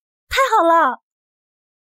你，太好了。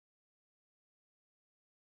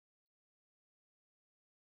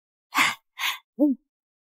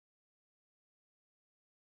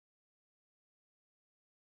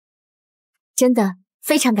真的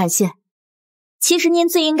非常感谢。其实您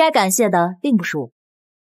最应该感谢的并不是我，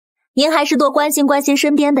您还是多关心关心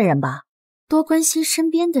身边的人吧。多关心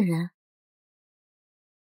身边的人。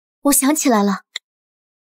我想起来了，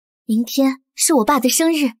明天是我爸的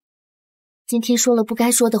生日，今天说了不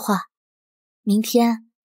该说的话，明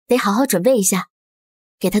天得好好准备一下，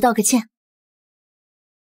给他道个歉。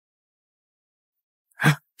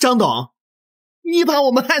张董，你把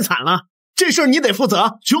我们害惨了，这事儿你得负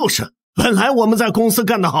责。就是，本来我们在公司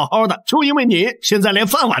干得好好的，就因为你，现在连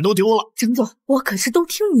饭碗都丢了。张总，我可是都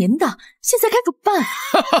听您的，现在该怎么办？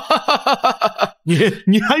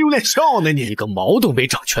你还有脸笑呢？你一个毛都没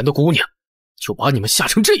长全的姑娘，就把你们吓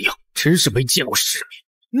成这样，真是没见过世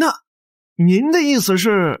面。那您的意思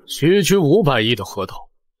是，区区500亿的合同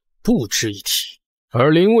不值一提，而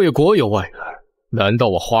林卫国有外援，难道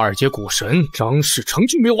我华尔街股神张世成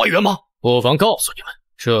就没有外援吗？不妨告诉你们，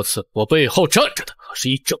这次我背后站着的可是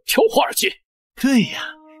一整条华尔街。对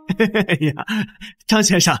呀，张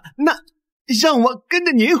先生，那让我跟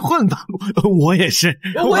着您混吧，我也是。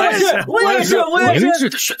明智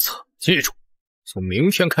的选择。记住，从明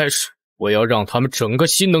天开始，我要让他们整个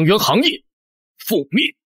新能源行业覆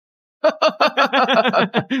灭。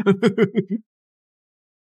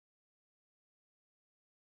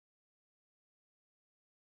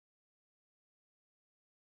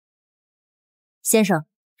先生，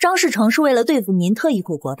张世成是为了对付您特意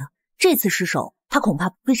回国的，这次失手，他恐怕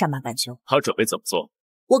不会善罢甘休。他准备怎么做？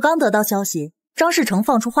我刚得到消息，张世成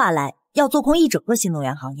放出话来，要做空一整个新能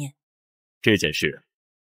源行业。这件事，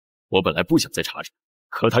我本来不想再查查，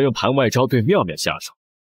可他用盘外招对妙妙下手，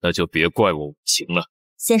那就别怪我无情了。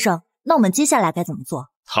先生，那我们接下来该怎么做？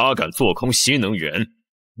他敢做空新能源，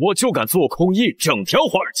我就敢做空一整条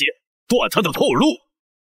华尔街，断他的后路。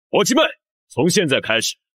伙计们，从现在开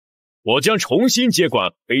始，我将重新接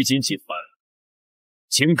管黑金集团，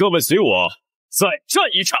请各位随我再战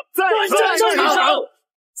一场，再战一场。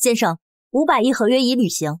先生，500亿合约已履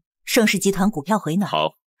行，盛世集团股票回暖。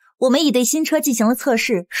好，我们已对新车进行了测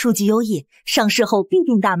试，数据优异，上市后必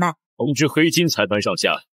定大卖。通知黑金财团上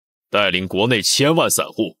下，带领国内1000万散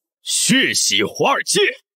户血洗华尔街。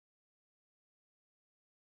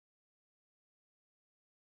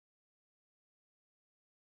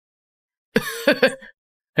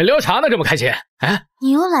聊啥呢？这么开心？哎，你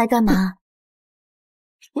又来干嘛？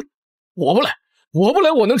我不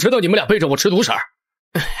来，我能知道你们俩背着我吃独食？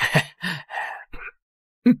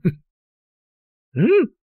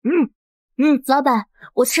老板，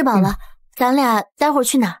我吃饱了，咱俩待会儿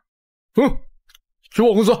去哪？去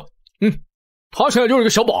我公司。他现在就是个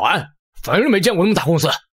小保安，反正没见过那么大公司。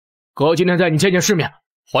哥今天带你见见世面，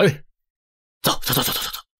怀孕。走。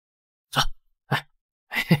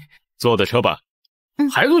哎，坐我的车吧。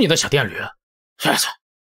还坐你的小电驴？下去。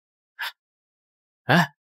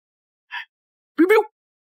哎，biu，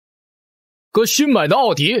哥新买的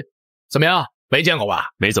奥迪怎么样？没见过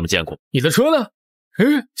吧？没怎么见过。你的车呢？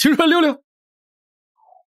请出来溜溜。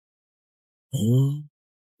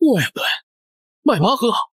怪不得迈巴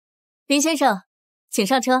赫。林先生，请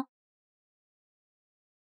上车。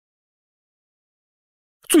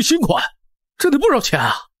最新款，这得不少钱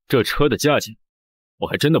啊！这车的价钱，我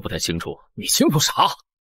还真的不太清楚。你清楚啥？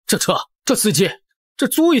这车，这司机，这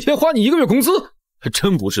租一天花你1个月工资，还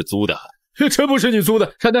真不是租的。真不是你租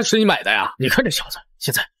的，那是你买的呀！你看这小子，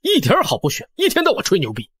现在一点好不学，一天到晚吹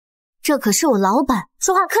牛逼。这可是我老板，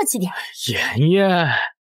说话客气点。妍妍，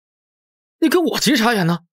你跟我急啥眼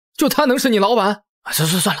呢？就他能是你老板？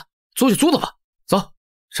算了，租就租了吧。走，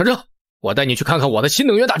上车，我带你去看看我的新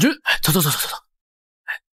能源大军。走。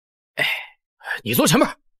你坐前面。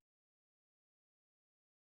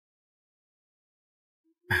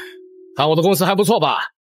看我的公司还不错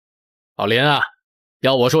吧？老林啊，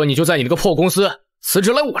要我说你就在你那个破公司辞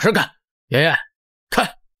职来我这儿干。妍妍，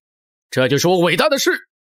看，这就是我伟大的事。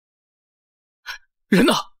人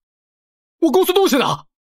呢？我公司东西呢？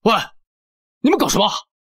喂，你们搞什么？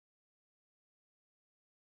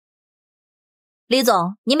李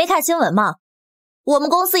总，您没看新闻吗？我们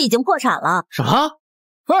公司已经破产了。什么？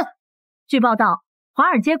据报道，华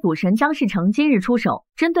尔街股神张士诚今日出手，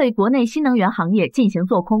针对国内新能源行业进行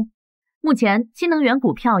做空。目前，新能源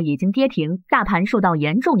股票已经跌停，大盘受到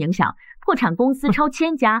严重影响，破产公司超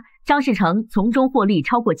1000家，张士诚从中获利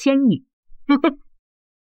超过1000亿。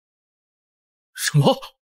什么？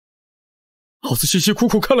老子辛辛苦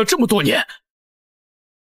苦看了这么多年，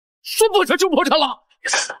说破产就破产了？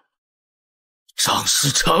张士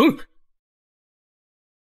诚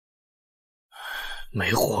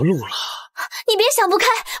没活路了。你别想不开，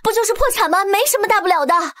不就是破产吗？没什么大不了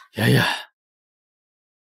的。妍妍，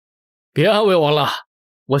别安慰我了，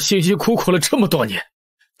我辛辛苦苦了这么多年，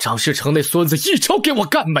张士诚那孙子一招给我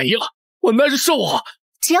干没了，我难受啊！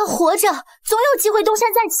只要活着，总有机会东山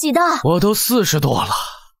再起的。我都40多了，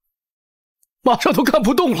马上都干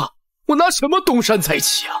不动了，我拿什么东山再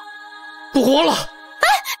起啊？不活了！哎，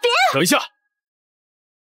别！等一下！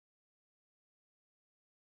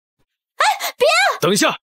哎，别！等一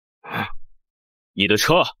下！你的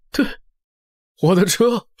车，对，我的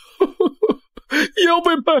车也要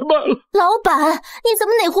被拍卖了。老板，你怎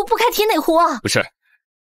么哪壶不开提哪壶啊？不是，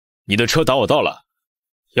你的车打我道了，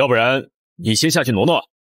要不然你先下去挪挪。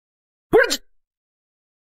不是，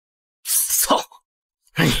操！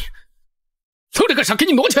哎，等着干啥？给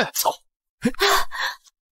你挪去！操！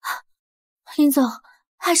林总，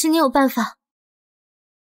还是你有办法。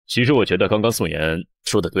其实我觉得刚刚宋妍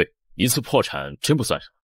说的对，一次破产真不算什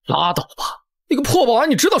么。拉倒吧，你个破保安，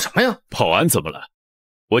你知道什么呀？保安怎么了？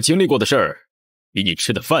我经历过的事儿比你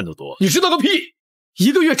吃的饭都多。你知道个屁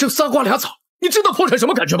！1个月挣3瓜2枣，你知道破产什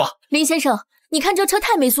么感觉吗？林先生，你看这车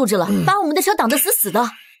太没素质了，把我们的车挡得死死的。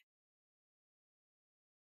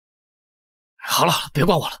好了，别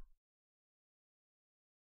管我了。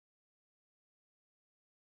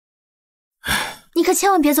你可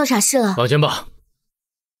千万别做傻事了。放心吧，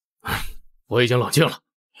我已经冷静了。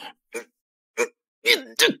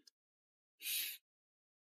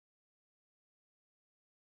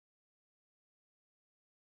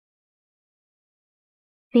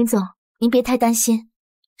林总，您别太担心，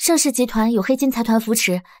盛世集团有黑金财团扶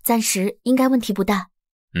持，暂时应该问题不大。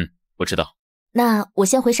我知道。那我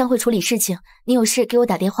先回商会处理事情，你有事给我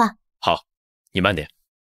打电话。好，你慢点。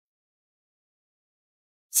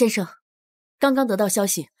先生，刚刚得到消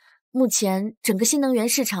息，目前整个新能源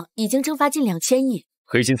市场已经蒸发近2000亿，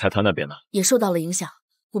黑金财团那边呢？也受到了影响，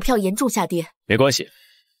股票严重下跌。没关系，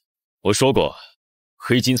我说过，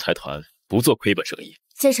黑金财团不做亏本生意。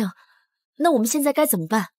先生，那我们现在该怎么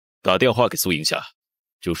办？打电话给苏营下，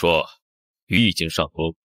就说鱼已经上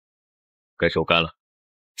钩，该收竿了。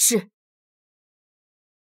是。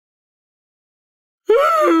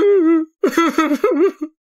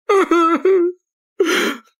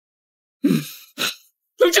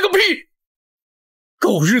冷静个屁！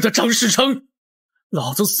狗日的张士诚，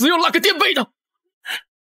老子死要拉个垫背的！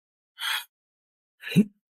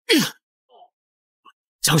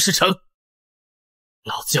张士诚，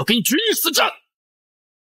老子要跟你决一死战！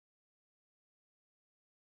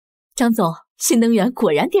张总，新能源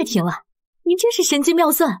果然跌停了，您真是神机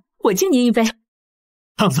妙算，我敬您一杯。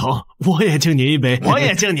张总，我也敬您一杯，我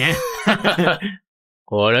也敬您。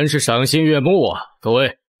果然是赏心悦目啊！各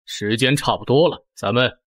位，时间差不多了，咱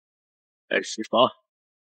们开始吧。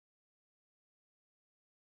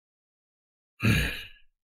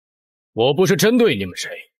我不是针对你们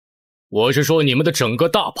谁，我是说你们的整个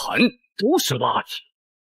大盘都是垃圾。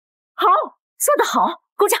好，说得好，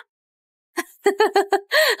鼓掌。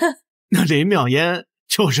那林妙烟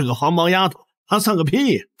就是个黄毛丫头，她算个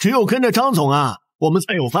屁！只有跟着张总啊，我们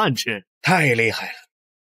才有饭吃。太厉害了！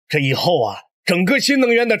这以后啊，整个新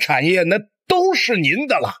能源的产业那都是您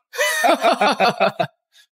的了。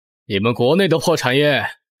你们国内的破产业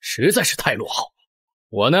实在是太落后，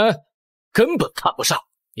我呢根本看不上。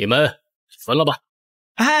你们分了吧。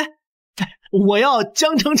哎，我要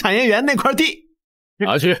江城产业园那块地，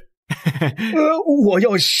拿去。我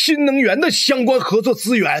要新能源的相关合作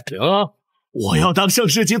资源。行啊，我要当盛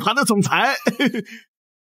世集团的总裁。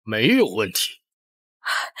没有问题。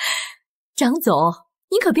张总，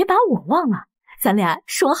你可别把我忘了，咱俩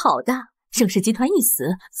说好的，盛世集团一死，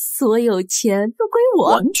所有钱都归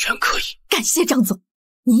我。完全可以。感谢张总，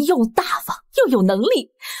您又大方又有能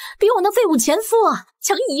力，比我那废物前夫啊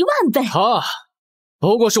强10000倍。他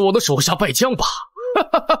不过是我的手下败将吧。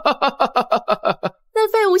那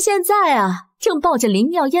废物现在啊，正抱着林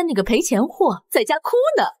妙烟那个赔钱货在家哭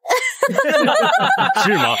呢。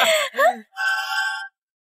是吗？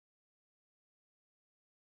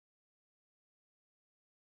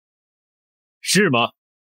是吗？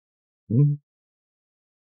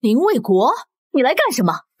林卫国，你来干什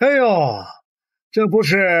么？哎呦，这不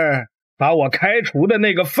是把我开除的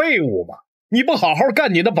那个废物吗？你不好好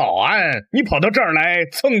干你的保安，你跑到这儿来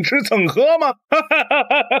蹭吃蹭喝吗？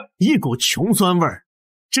一股穷酸味儿，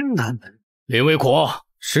真难闻。林卫国，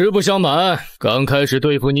实不相瞒，刚开始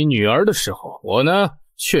对付你女儿的时候，我呢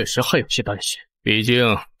确实还有些担心，毕竟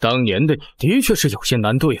当年的你的确是有些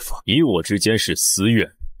难对付。你我之间是私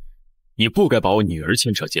怨，你不该把我女儿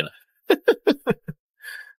牵扯进来。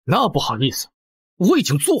那不好意思，我已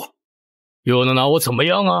经做了，又能拿我怎么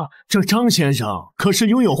样啊？这张先生可是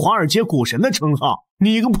拥有华尔街股神的称号，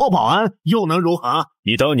你一个破保安又能如何？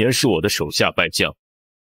你当年是我的手下败将，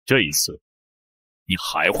这一次你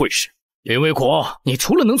还会是。林卫国，你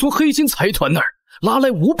除了能从黑金财团那儿拉来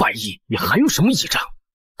500亿，你还有什么倚仗？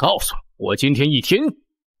告诉我今天一天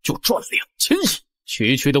就赚2000亿，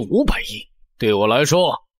区区的500亿对我来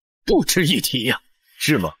说不值一提呀。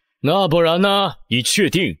是吗？那不然呢？你确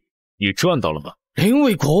定你赚到了吗？林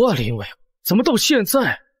卫国啊，林卫，怎么到现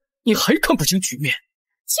在你还看不清局面？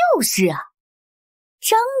就是啊，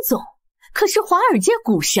张总可是华尔街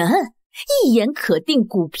股神，一眼可定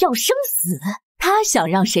股票生死，他想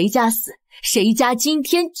让谁家死，谁家今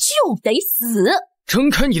天就得死。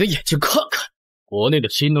睁开你的眼睛看看，国内的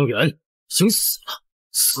新能源已经死了，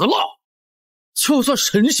死了，就算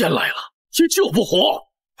神仙来了也救不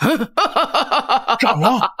活。涨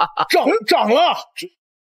了，涨了！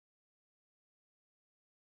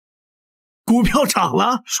股票涨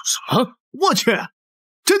了？说什么？我去，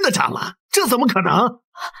真的涨了？这怎么可能？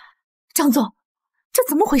张总，这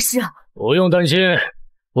怎么回事啊？不用担心，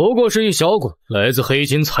不过是一小股来自黑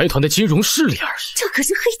金财团的金融势力而已。这可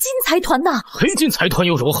是黑金财团呐！黑金财团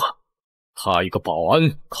又如何？他一个保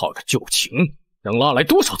安靠着旧情，能拉来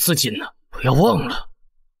多少资金呢？不要忘了，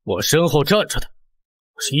我身后站着的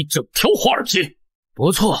是一整条华尔街。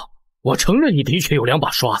不错，我承认你的确有2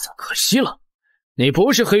把刷子，可惜了，你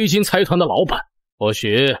不是黑金财团的老板，或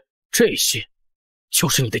许这些就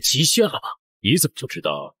是你的极限了吧？你怎么就知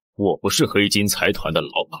道我不是黑金财团的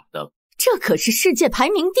老板呢？这可是世界排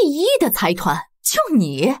名第1的财团，就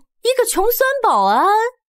你一个穷酸保安，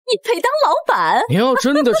你配当老板？你要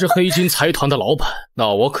真的是黑金财团的老板，那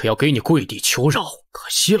我可要给你跪地求饶。可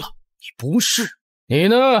惜了，你不是，你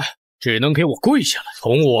呢只能给我跪下来，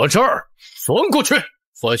从我这儿钻过去，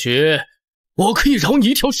或许我可以饶你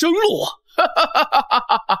一条生路啊！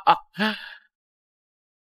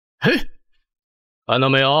嘿，看到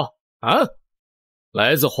没有啊？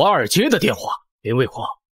来自华尔街的电话，林卫国，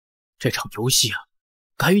这场游戏啊，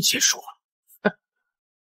该结束了。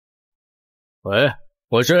喂，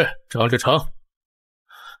我是张志成。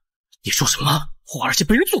你说什么？华尔街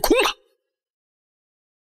被人做空了？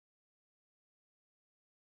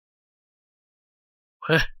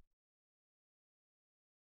喂，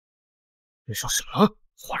你说什么？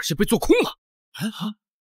华尔街被做空了？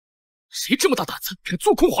谁这么大胆子敢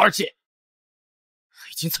做空华尔街？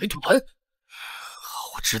黑金财团？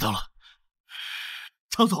我知道了。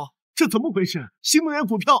张总，这怎么回事？新能源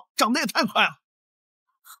股票涨得也太快了。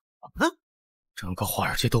整个华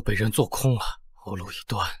尔街都被人做空了，后路一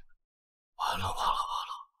断，完了！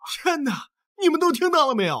天哪！你们都听到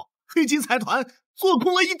了没有？黑金财团做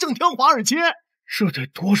空了一整条华尔街。这得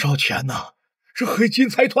多少钱呢？这黑金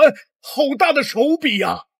财团好大的手笔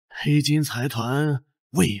呀！黑金财团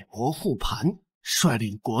为国护盘，率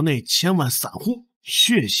领国内千万散户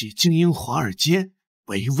血洗精英华尔街，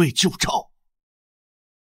围魏救赵，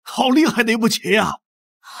好厉害的一步棋呀！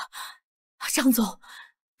张总，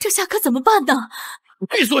这下可怎么办呢？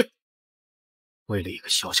闭嘴！为了一个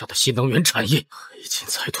小小的新能源产业，黑金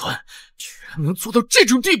财团居然能做到这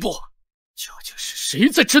种地步，究竟是谁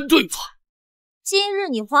在针对我？今日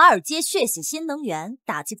你华尔街血洗新能源，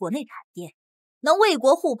打击国内产业，能为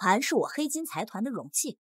国护盘是我黑金财团的荣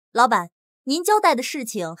幸。老板，您交代的事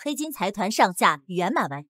情，黑金财团上下圆满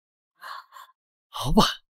完成。老板，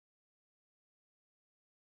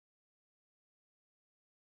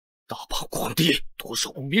大胖光爹，毒手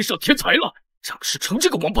无名上天才了！张世成这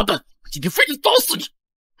个王八蛋，我今天非得打死你！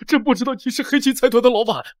我真不知道你是黑金财团的老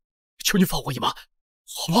板，求你放我一马，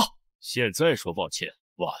好吗？现在说抱歉，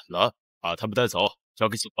晚了。把他们带走，交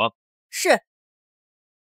给警方。是。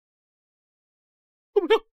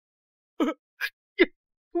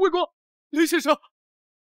魏国，林先生，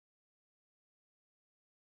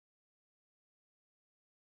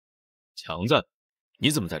强子，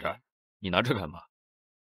你怎么在这儿？你拿这干嘛？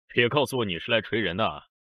别告诉我你是来锤人的。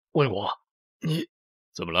魏国，你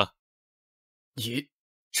怎么了？你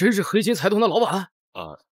真是黑金财团的老板？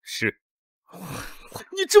是。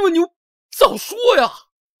你这么牛，早说呀！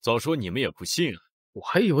早说你们也不信啊！我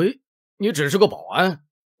还以为你只是个保安，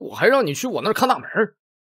我还让你去我那儿看大门。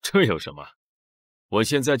这有什么？我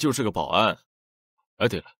现在就是个保安。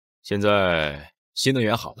对了，现在新能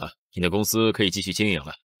源好了，你的公司可以继续经营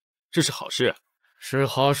了，这是好事。是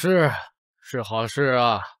好事，是好事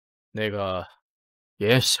啊！那个，爷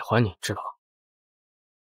爷喜欢你，知道吗？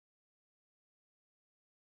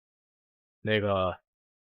那个，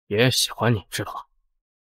爷爷喜欢你，知道吗？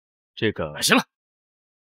这个，行了。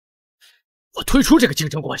我退出这个竞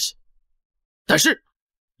争关系，但是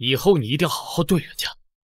以后你一定要好好对人家，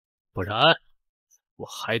不然我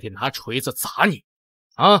还得拿锤子砸你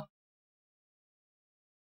啊！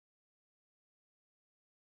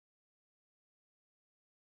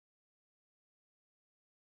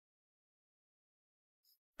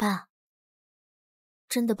爸，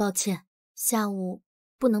真的抱歉，下午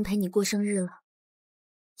不能陪你过生日了。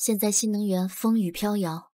现在新能源风雨飘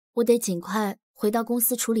摇，我得尽快回到公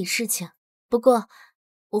司处理事情。不过，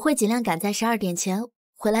我会尽量赶在12点前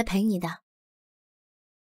回来陪你的。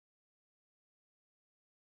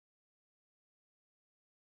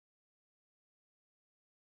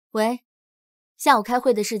喂，下午开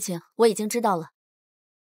会的事情我已经知道了。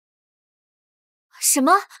什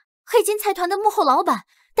么？黑金财团的幕后老板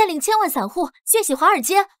带领千万散户血洗华尔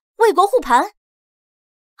街，为国护盘？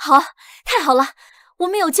好，太好了，我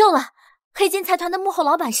们有救了！黑金财团的幕后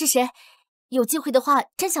老板是谁？有机会的话，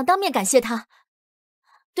真想当面感谢他。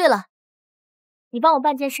对了，你帮我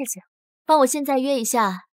办件事情，帮我现在约一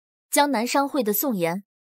下江南商会的宋颜，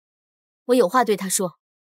我有话对他说。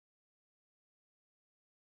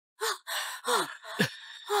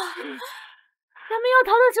咱们要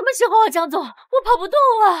逃到什么时候啊，张总？我跑不动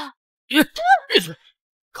啊！闭嘴！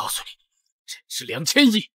告诉你，真是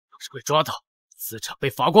2000亿，要是被抓到，资产被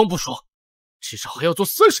罚光不说，至少还要坐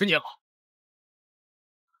40年了。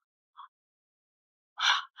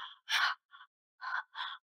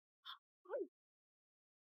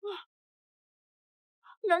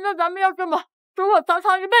难道咱们要这么躲躲藏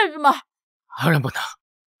藏一辈子吗？当然不能！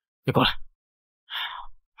你过来。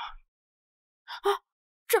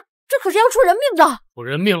这可是要出人命的！出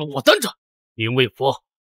人命了，我担着。林卫国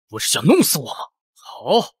不是想弄死我吗？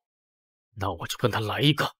好，那我就跟他来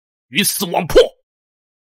一个鱼死网破。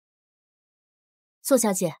宋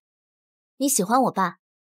小姐，你喜欢我爸，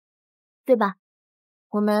对吧？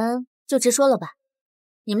我们就直说了吧。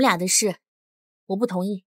你们俩的事，我不同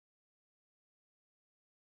意。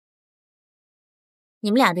你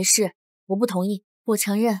们俩的事，我不同意。我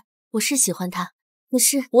承认我是喜欢他，可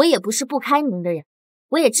是我也不是不开明的人，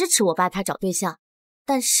我也支持我爸他找对象。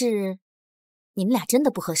但是你们俩真的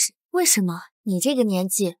不合适。为什么？你这个年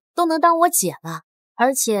纪都能当我姐了，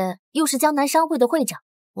而且又是江南商会的会长。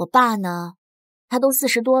我爸呢，他都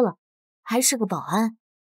40多了，还是个保安。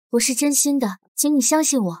我是真心的，请你相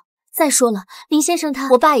信我。再说了，林先生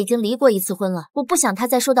我爸已经离过1次婚了，我不想他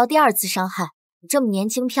再受到第2次伤害。你这么年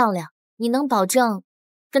轻漂亮，你能保证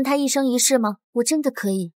跟他一生一世吗？我真的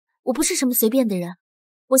可以，我不是什么随便的人。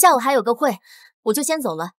我下午还有个会，我就先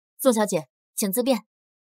走了。宋小姐，请自便。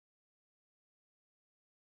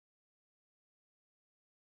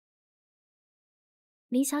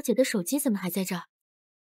林小姐的手机怎么还在这儿？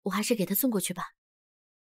我还是给她送过去吧。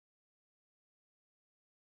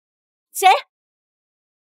谁？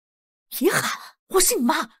别喊，我是你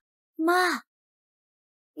妈。妈，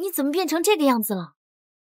你怎么变成这个样子了？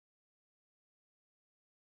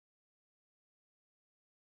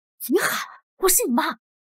别喊，我是你妈。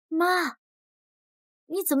妈，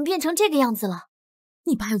你怎么变成这个样子了？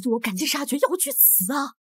你爸要对我赶尽杀绝，要我去死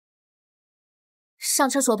啊！上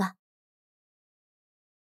车说吧。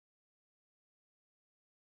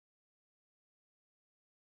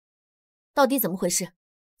到底怎么回事？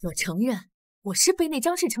我承认我是被那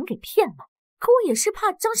张世成给骗了，可我也是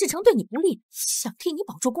怕张世成对你不利，想替你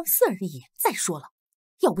保住公司而已。再说了，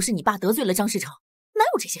要不是你爸得罪了张世成，哪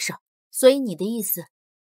有这些事儿？所以你的意思，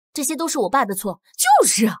这些都是我爸的错？就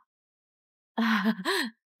是啊，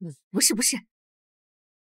不是，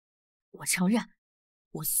我承认，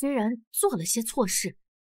我虽然做了些错事，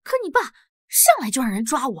可你爸上来就让人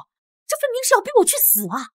抓我，这分明是要逼我去死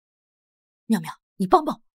啊！妙妙，你帮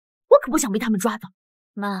帮我，我可不想被他们抓到。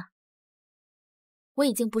妈，我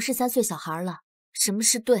已经不是3岁小孩了，什么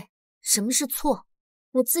是对，什么是错，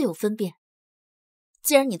我自有分辨。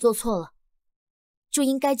既然你做错了，就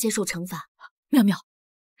应该接受惩罚。妙妙，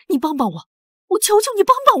你帮帮我，我求求你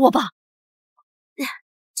帮帮我吧。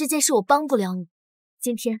这件事我帮不了你，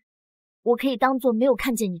今天我可以当做没有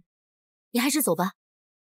看见你，你还是走吧。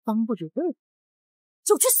帮不了你，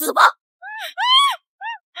就去死吧！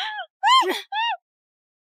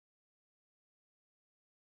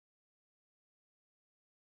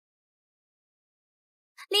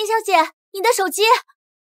林小姐，你的手机。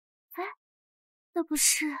哎，那不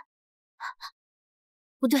是……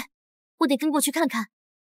不对，我得跟过去看看。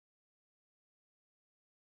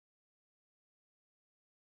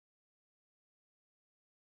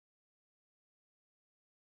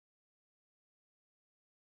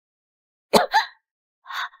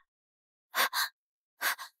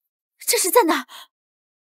这是在哪儿？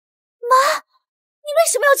妈，你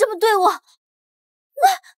为什么要这么对我？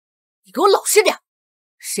你给我老实点！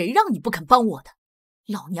谁让你不肯帮我的？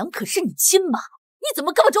老娘可是你亲妈，你怎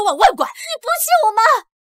么这么早往外拐？你不是我妈！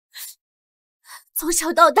从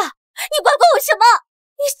小到大，你管过我什么？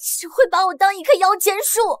你只会把我当一棵摇钱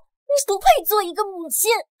树，你不配做一个母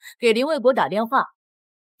亲。给林卫国打电话，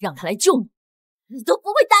让他来救你，你都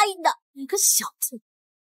不会答应的，你个小子！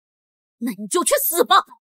那你就去死吧！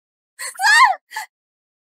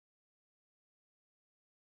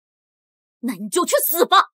那你就去死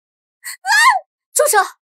吧！住手！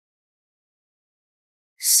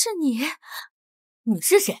是你？你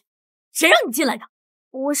是谁？谁让你进来的？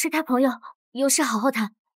我是他朋友，有事好好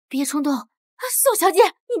谈，别冲动。宋小姐，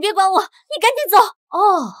你别管我，你赶紧走。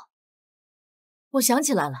哦，我想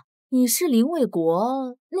起来了，你是林卫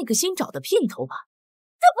国那个新找的姘头吧？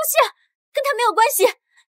他不是，跟他没有关系。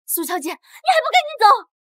苏小姐，你还不赶紧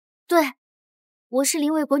走？对，我是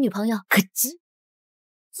林卫国女朋友。可知，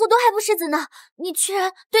我都还不识字呢，你居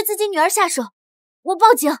然对自己女儿下手，我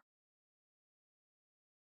报警。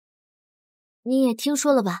你也听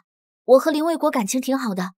说了吧？我和林卫国感情挺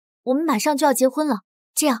好的，我们马上就要结婚了。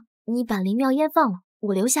这样，你把林妙烟放了，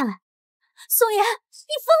我留下来。宋妍，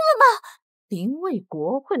你疯了吗？林卫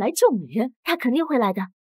国会来救你？他肯定会来的，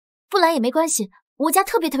不来也没关系。我家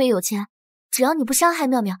特别有钱，只要你不伤害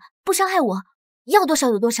妙妙，不伤害我，要多少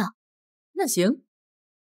有多少。那行。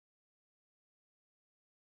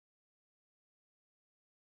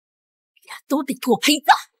俩都得给我陪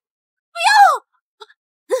葬！不要！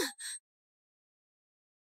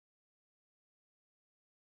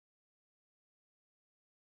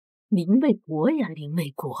林卫国呀，林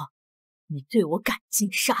卫国，你对我赶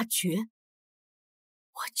尽杀绝，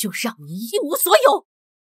我就让你一无所有。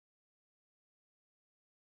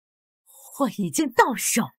我已经到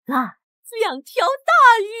手了，2条大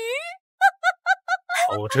鱼。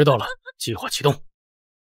我知道了，计划启动。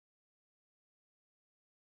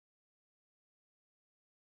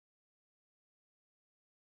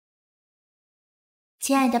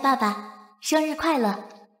亲爱的爸爸，生日快乐！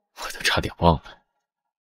我都差点忘了。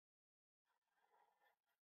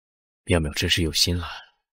妙妙真是有心了，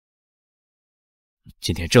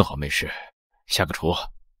今天正好没事，下个厨，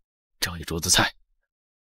找一桌子菜。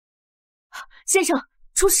先生，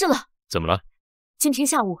出事了！怎么了？今天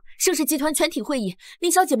下午盛世集团全体会议，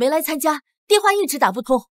林小姐没来参加，电话一直打不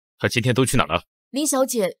通。她今天都去哪了？林小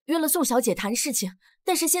姐约了宋小姐谈事情，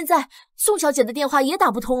但是现在宋小姐的电话也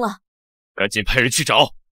打不通了。赶紧派人去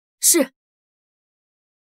找。是。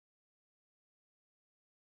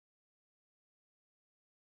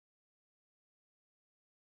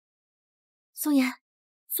宋妍，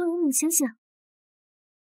宋妍，你醒醒！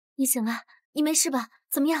你醒了，你没事吧？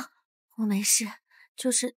怎么样？我没事，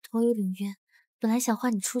就是头有点晕。本来想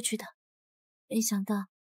换你出去的，没想到……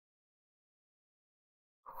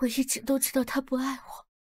我一直都知道他不爱我，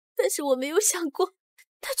但是我没有想过，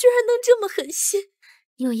他居然能这么狠心。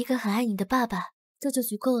有一个很爱你的爸爸，这就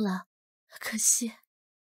足够了。可惜，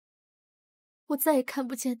我再也看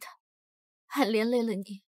不见他，还连累了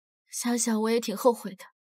你。想想我也挺后悔的，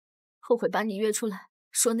后悔把你约出来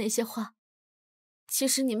说那些话。其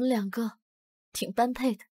实你们两个挺般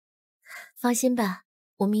配的。放心吧，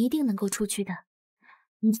我们一定能够出去的。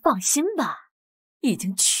你放心吧，已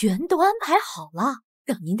经全都安排好了，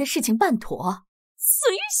让您的事情办妥，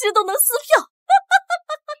随时都能撕票。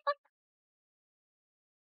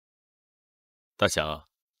大强，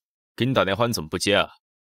给你打电话你怎么不接啊？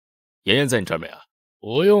妍妍在你这儿没啊？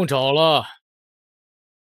不用找了。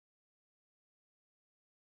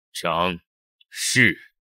张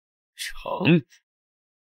世成，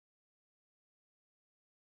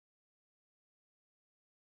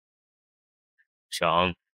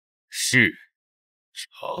张世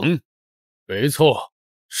成，没错，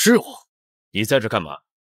是我。你在这干嘛？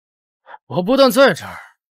我不但在这儿，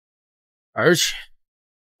而且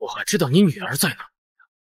我还知道你女儿在哪。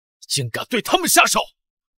竟敢对他们下手！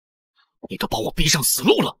你都把我逼上死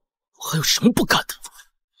路了，我还有什么不敢的？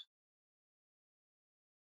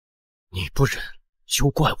你不忍，休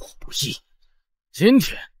怪我不义。今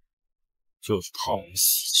天就是他们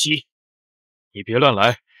死期。你别乱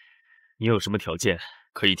来，你有什么条件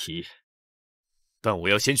可以提，但我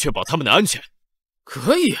要先确保他们的安全。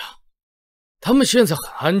可以啊，他们现在很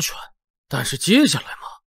安全，但是接下来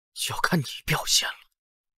嘛，就要看你表现了。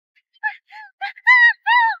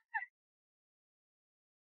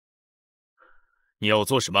你要我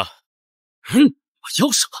做什么？我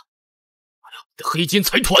要什么？我要你的黑金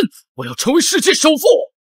财团，我要成为世界首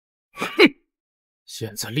富！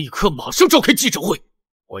现在立刻马上召开记者会，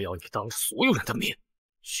我要你当着所有人的面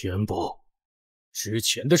宣布之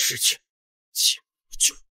前的事情前不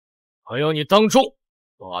久，还要你当众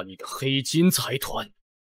把你的黑金财团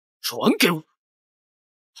转给我。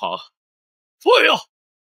好，对呀，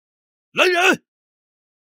来人，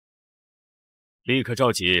立刻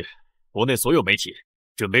召集国内所有媒体，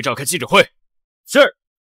准备召开记者会。是。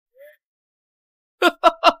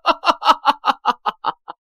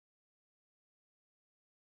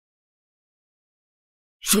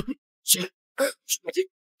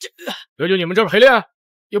这就你们这陪练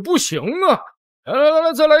也不行啊！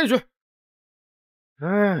来，再来一局。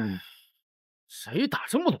谁打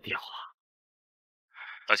这么多电话？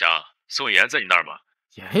大强，宋妍在你那儿吗？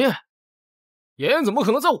妍怎么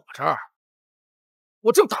可能在我这儿？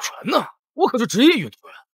我正打拳呢，我可是职业运动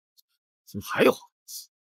员。怎么还有？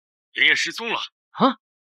妍失踪了啊！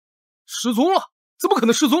失踪了？怎么可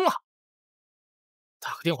能失踪了？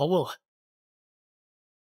打个电话问问。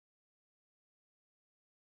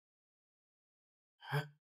哎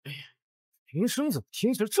呀，铃声怎么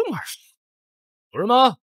听起来这么耳熟？有人吗？李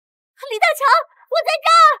大强，我在这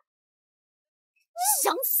儿！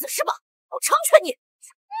想死是吧？我成全你！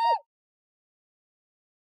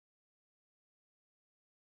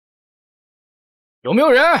有没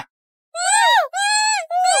有人？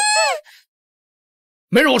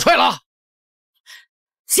没人我踹了。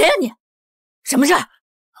谁呀你？什么事儿？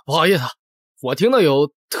不好意思，我听到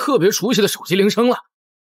有特别熟悉的手机铃声了。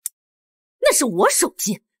那是我手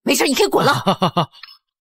机，没事你可以滚了。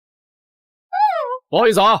不好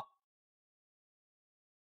意思啊。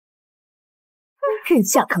这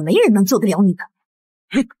下可没人能救得了你的。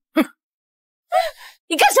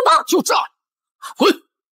你干什么？就这样，滚！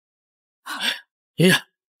爷爷、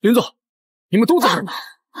林总，你们都在这儿吗？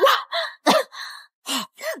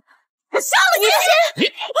我杀了你！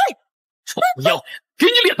臭不要脸，给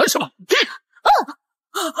你脸了是吧？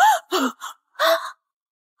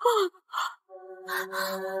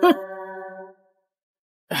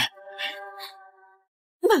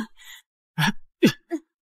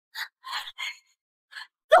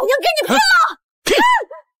老娘给你拼了！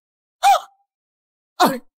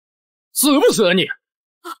死不死啊你？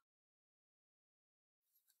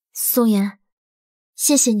宋妍，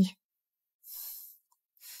谢谢你。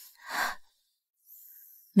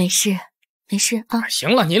没事啊。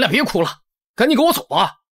行了，你俩别哭了，赶紧跟我走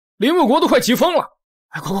吧。林卫国都快急疯了。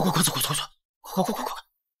哎，快走，快！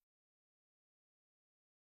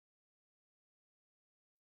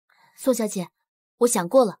宋小姐，我想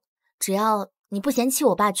过了，只要你不嫌弃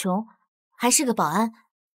我爸穷，还是个保安，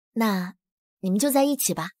那你们就在一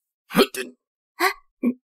起吧。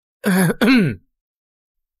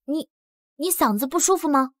你嗓子不舒服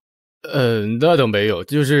吗？那倒没有，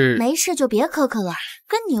就是没事就别咳咳了，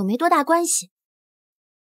跟你又没多大关系。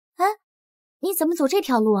哎，你怎么走这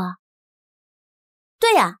条路啊？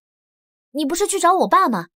对呀，你不是去找我爸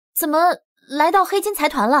吗？怎么来到黑金财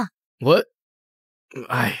团了？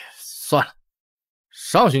哎呀，算了，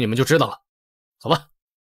上去你们就知道了。走吧。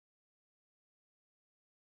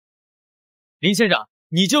林先生，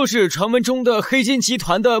你就是传闻中的黑金集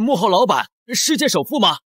团的幕后老板，世界首富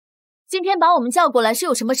吗？今天把我们叫过来是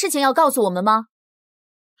有什么事情要告诉我们吗？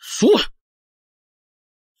说呀。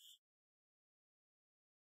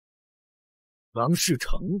王世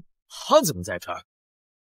成，他怎么在这儿？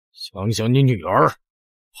想想你女儿，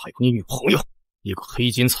还有你女朋友，一个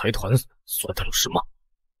黑金财团算得了什么？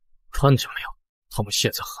看见没有，他们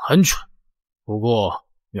现在很安全。不过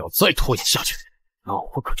你要再拖延下去，那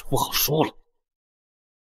我可就不好说了。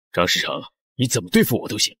张世成，你怎么对付我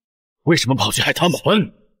都行，为什么跑去害他们？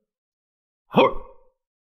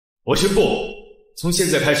我宣布，从现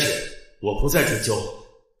在开始，我不再追究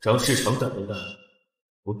张世成等人的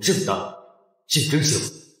不正当竞争行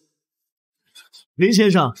为。林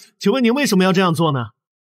先生，请问您为什么要这样做呢？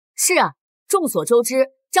是啊，众所周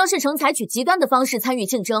知，张世成采取极端的方式参与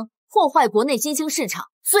竞争，破坏国内新兴市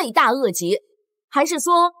场，罪大恶极。还是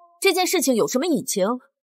说这件事情有什么隐情？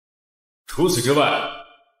除此之外，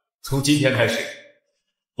从今天开始，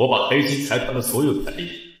我把黑金财团的所有权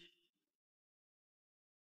利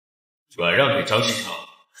转让给张世成。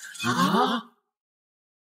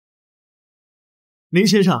林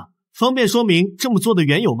先生，方便说明这么做的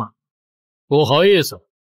缘由吗？不好意思，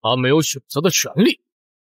他没有选择的权利。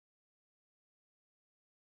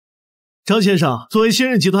张先生，作为新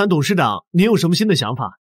任集团董事长，您有什么新的想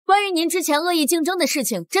法？关于您之前恶意竞争的事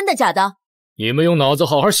情，真的假的？你们用脑子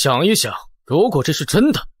好好想一想，如果这是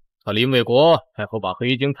真的，那林卫国还会把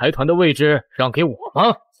黑金财团的位置让给我吗？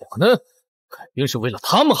我呢，肯定是为了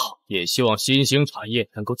他们好，也希望新兴产业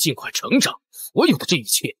能够尽快成长。所有的这一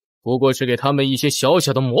切，不过是给他们一些小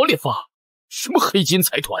小的磨练法。什么黑金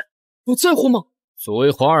财团，我在乎吗？作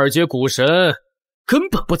为华尔街股神，根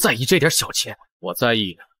本不在意这点小钱，我在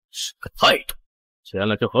意的是个态度。签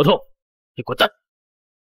了这合同，你滚蛋！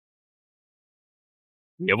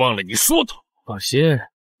别忘了你说的。放心，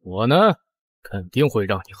我呢，肯定会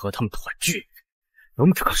让你和他们团聚。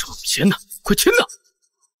等这个什么签呢？快签呐！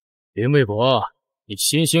林卫国，你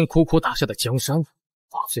辛辛苦苦打下的江山，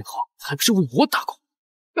到最后还不是为我打工？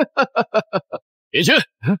别去！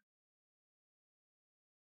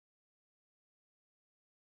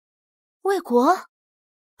卫国，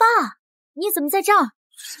爸，你怎么在这儿？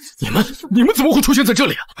你们怎么会出现在这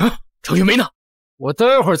里啊？程玉梅呢？我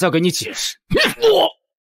待会儿再给你解释。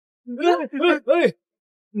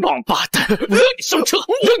王八蛋！我让你上车，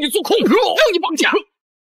让你做空，让你绑架，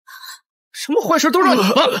什么坏事都让你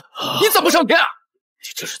办了，你怎么上天啊？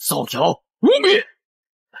你这是造谣污蔑！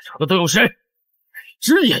在场的都有谁？一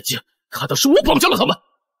只眼睛看到是我绑架了他们。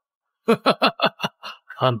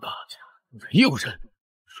看吧，没有人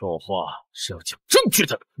说话是要讲证据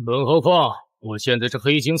的，更何况我现在是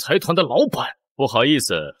黑金财团的老板。不好意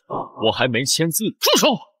思，我还没签字。住手！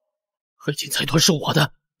黑金财团是我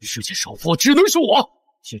的，世界首富只能是我。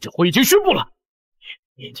记者会已经宣布了，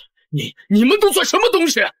你们都算什么东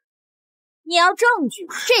西？你要证据，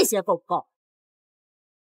这些够不够？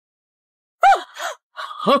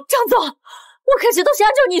张总，我可是都是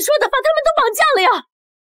按照你说的把他们都绑架了呀！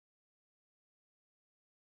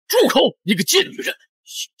住口！你个贱女人，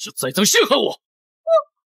就再曾陷害我！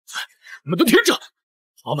你们都听着，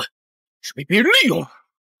他们是被别人利用了，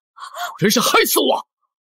真是害死我！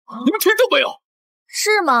你们听到没有？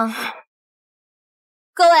是吗？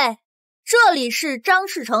各位，这里是张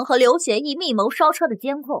世成和刘协义密谋烧车的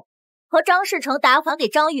监控，和张世成打款给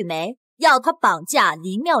张玉梅，要他绑架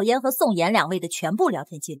林妙烟和宋妍两位的全部聊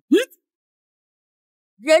天记录。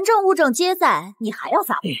人证物证皆在，你还要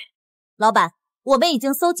撒谎？老板，我们已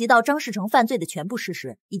经搜集到张世成犯罪的全部事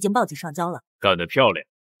实，已经报警上交了。干得漂亮！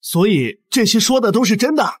所以这些说的都是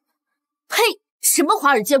真的？呸！什么华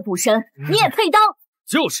尔街股神，你也配当？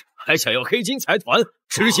就是，还想要黑金财团，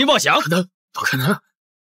痴心妄想！不可能！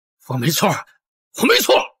我没错，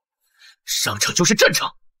商场就是战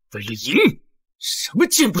场，为了赢，什么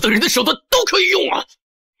见不得人的手段都可以用啊！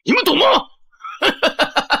你们懂吗？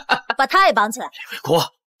把他也绑起来。林卫国，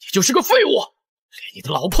你就是个废物，连你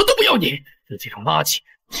的老婆都不要你，你这种垃圾，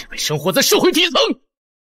只为生活在社会底层，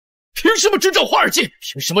凭什么执掌华尔街？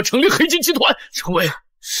凭什么成立黑金集团，成为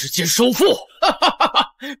世界首富？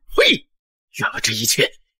呸！原来这一切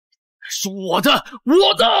是我的！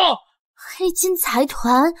黑金财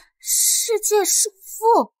团，世界首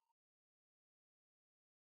富。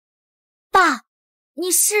爸，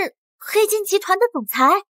你是黑金集团的总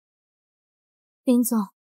裁？林总，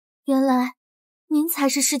原来您才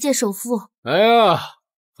是世界首富。哎呀，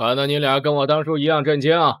看到你俩跟我当初一样震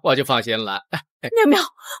惊，我就放心了。妙妙，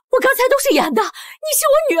我刚才都是演的，你是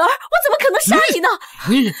我女儿，我怎么可能杀你呢？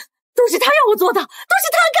你都是他让我做的，都是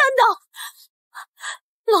他干的。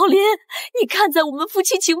老林，你看在我们夫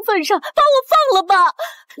妻情分上，把我放了吧！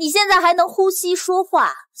你现在还能呼吸说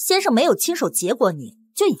话，先生没有亲手结果你，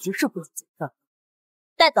就已经是不错的。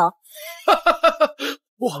带走。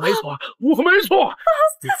我没错，我没错，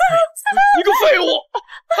你个废物！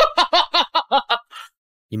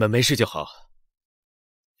你们没事就好。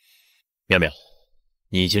妙妙，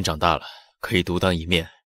你已经长大了，可以独当一面。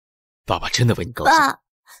爸爸真的为你高兴。爸，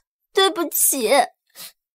对不起。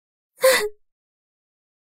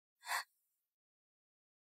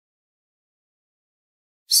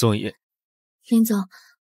宋爷，林总，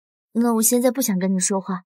那我现在不想跟你说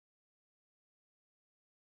话，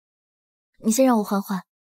你先让我缓缓。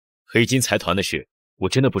黑金财团的事，我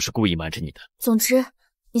真的不是故意瞒着你的。总之，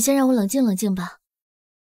你先让我冷静冷静吧。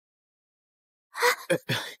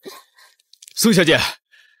宋小姐，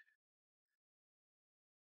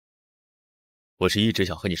我是一直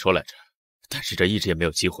想和你说来着，但是这一直也没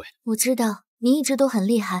有机会。我知道你一直都很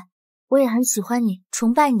厉害，我也很喜欢你，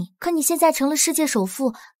崇拜你。可你现在成了世界首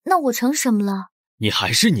富，那我成什么了？你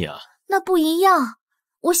还是你啊？那不一样，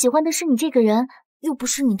我喜欢的是你这个人，又不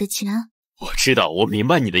是你的钱。我知道，我明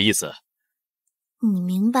白你的意思。你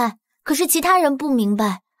明白，可是其他人不明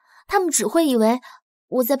白，他们只会以为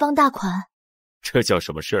我在帮大款。这叫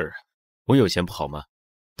什么事儿啊？我有钱不好吗？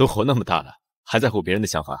都活那么大了，还在乎别人的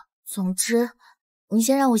想法？总之，你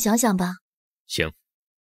先让我想想吧。行。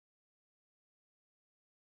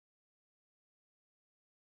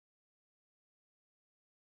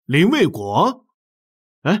林卫国，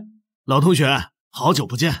哎，老同学，好久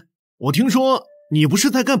不见。我听说你不是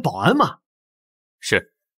在干保安吗？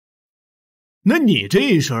是。那你这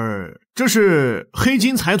一身，这是黑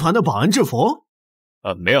金财团的保安制服？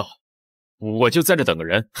没有，我就在这等个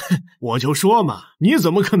人。我就说嘛，你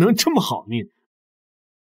怎么可能这么好命？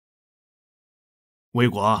卫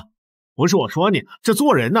国，不是我说你，这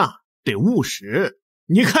做人呐，得务实。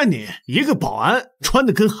你看你一个保安，穿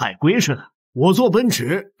的跟海龟似的。我坐奔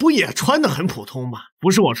驰不也穿得很普通吗？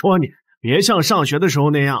不是我说你，别像上学的时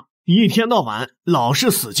候那样，一天到晚老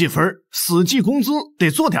是死记分、死记工资，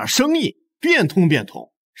得做点生意，变通变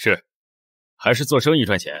通。是，还是做生意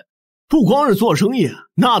赚钱。不光是做生意，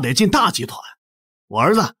那得进大集团。我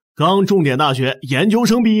儿子刚重点大学研究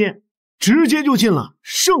生毕业，直接就进了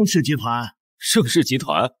盛世集团。盛世集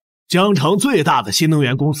团，江城最大的新能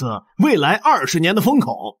源公司，未来20年的风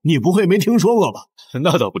口，你不会没听说过吧？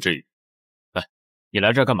那倒不至于。你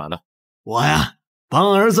来这儿干嘛呢？我呀，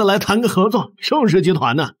帮儿子来谈个合作。盛世集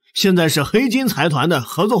团呢，现在是黑金财团的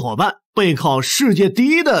合作伙伴，背靠世界第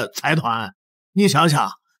一的财团。你想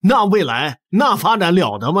想，那未来那发展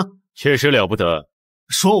了得吗？确实了不得。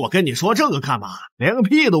说我跟你说这个干嘛？连个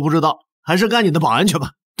屁都不知道，还是干你的保安去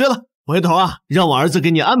吧。对了，回头啊，让我儿子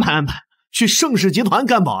给你安排安排，去盛世集团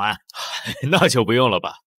干保安。那就不用了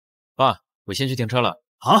吧。爸，我先去停车了。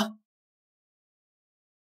好。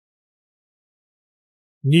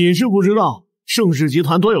你是不知道盛世集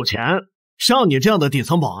团多有钱，像你这样的底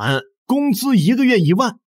层保安，工资1个月1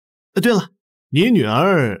万。对了，你女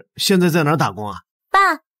儿现在在哪儿打工啊？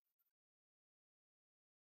爸，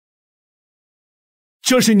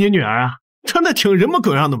这是你女儿啊？穿的挺人模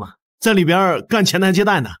狗样的嘛，在里边干前台接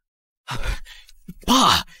待呢。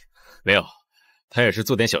爸，没有，她也是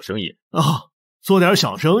做点小生意。哦，做点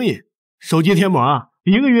小生意，手机贴膜啊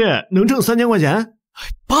，1个月能挣3000块钱。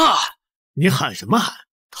爸，你喊什么喊？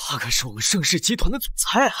他可是我们盛世集团的总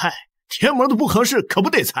裁。嗨，贴膜的不合适，可不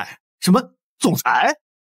得裁。什么总裁？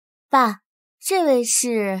爸，这位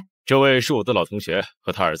是？这位是我的老同学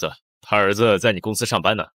和他儿子，他儿子在你公司上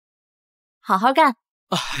班呢。好好干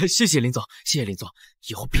啊！谢谢林总，谢谢林总，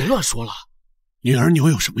以后别乱说了。女儿牛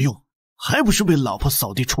有什么用？还不是被老婆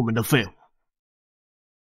扫地出门的废物。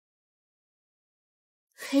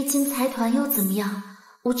黑金财团又怎么样？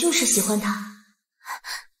我就是喜欢他。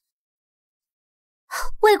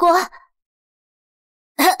卫国，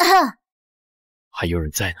还有人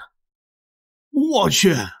在呢。我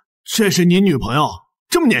去，这是你女朋友，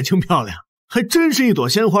这么年轻漂亮，还真是一朵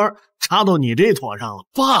鲜花插到你这坨上了。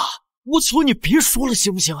爸，我求你别说了，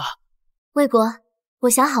行不行啊？卫国，我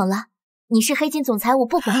想好了，你是黑金总裁，我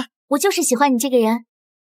不管，我就是喜欢你这个人。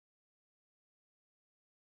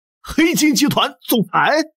黑金集团总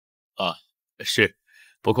裁？啊，是，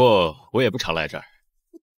不过我也不常来这儿。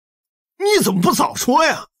你怎么不早说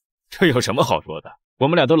呀？这有什么好说的？我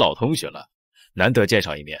们俩都老同学了，难得见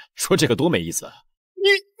上一面，说这个多没意思啊！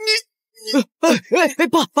爸，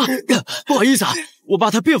不好意思啊，我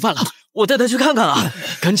爸他病犯了，我带他去看看啊，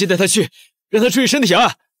赶紧带他去，让他注意身体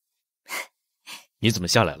啊！你怎么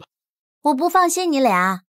下来了？我不放心你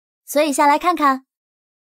俩，所以下来看看。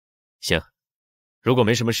行，如果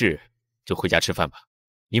没什么事，就回家吃饭吧。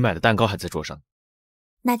你买的蛋糕还在桌上。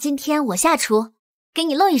那今天我下厨，给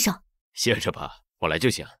你露一手。歇着吧，我来就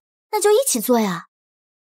行。那就一起做呀。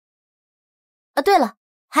啊，对了，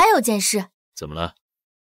还有件事。怎么了？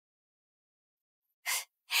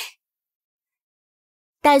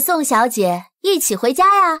带宋小姐一起回家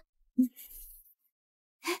呀。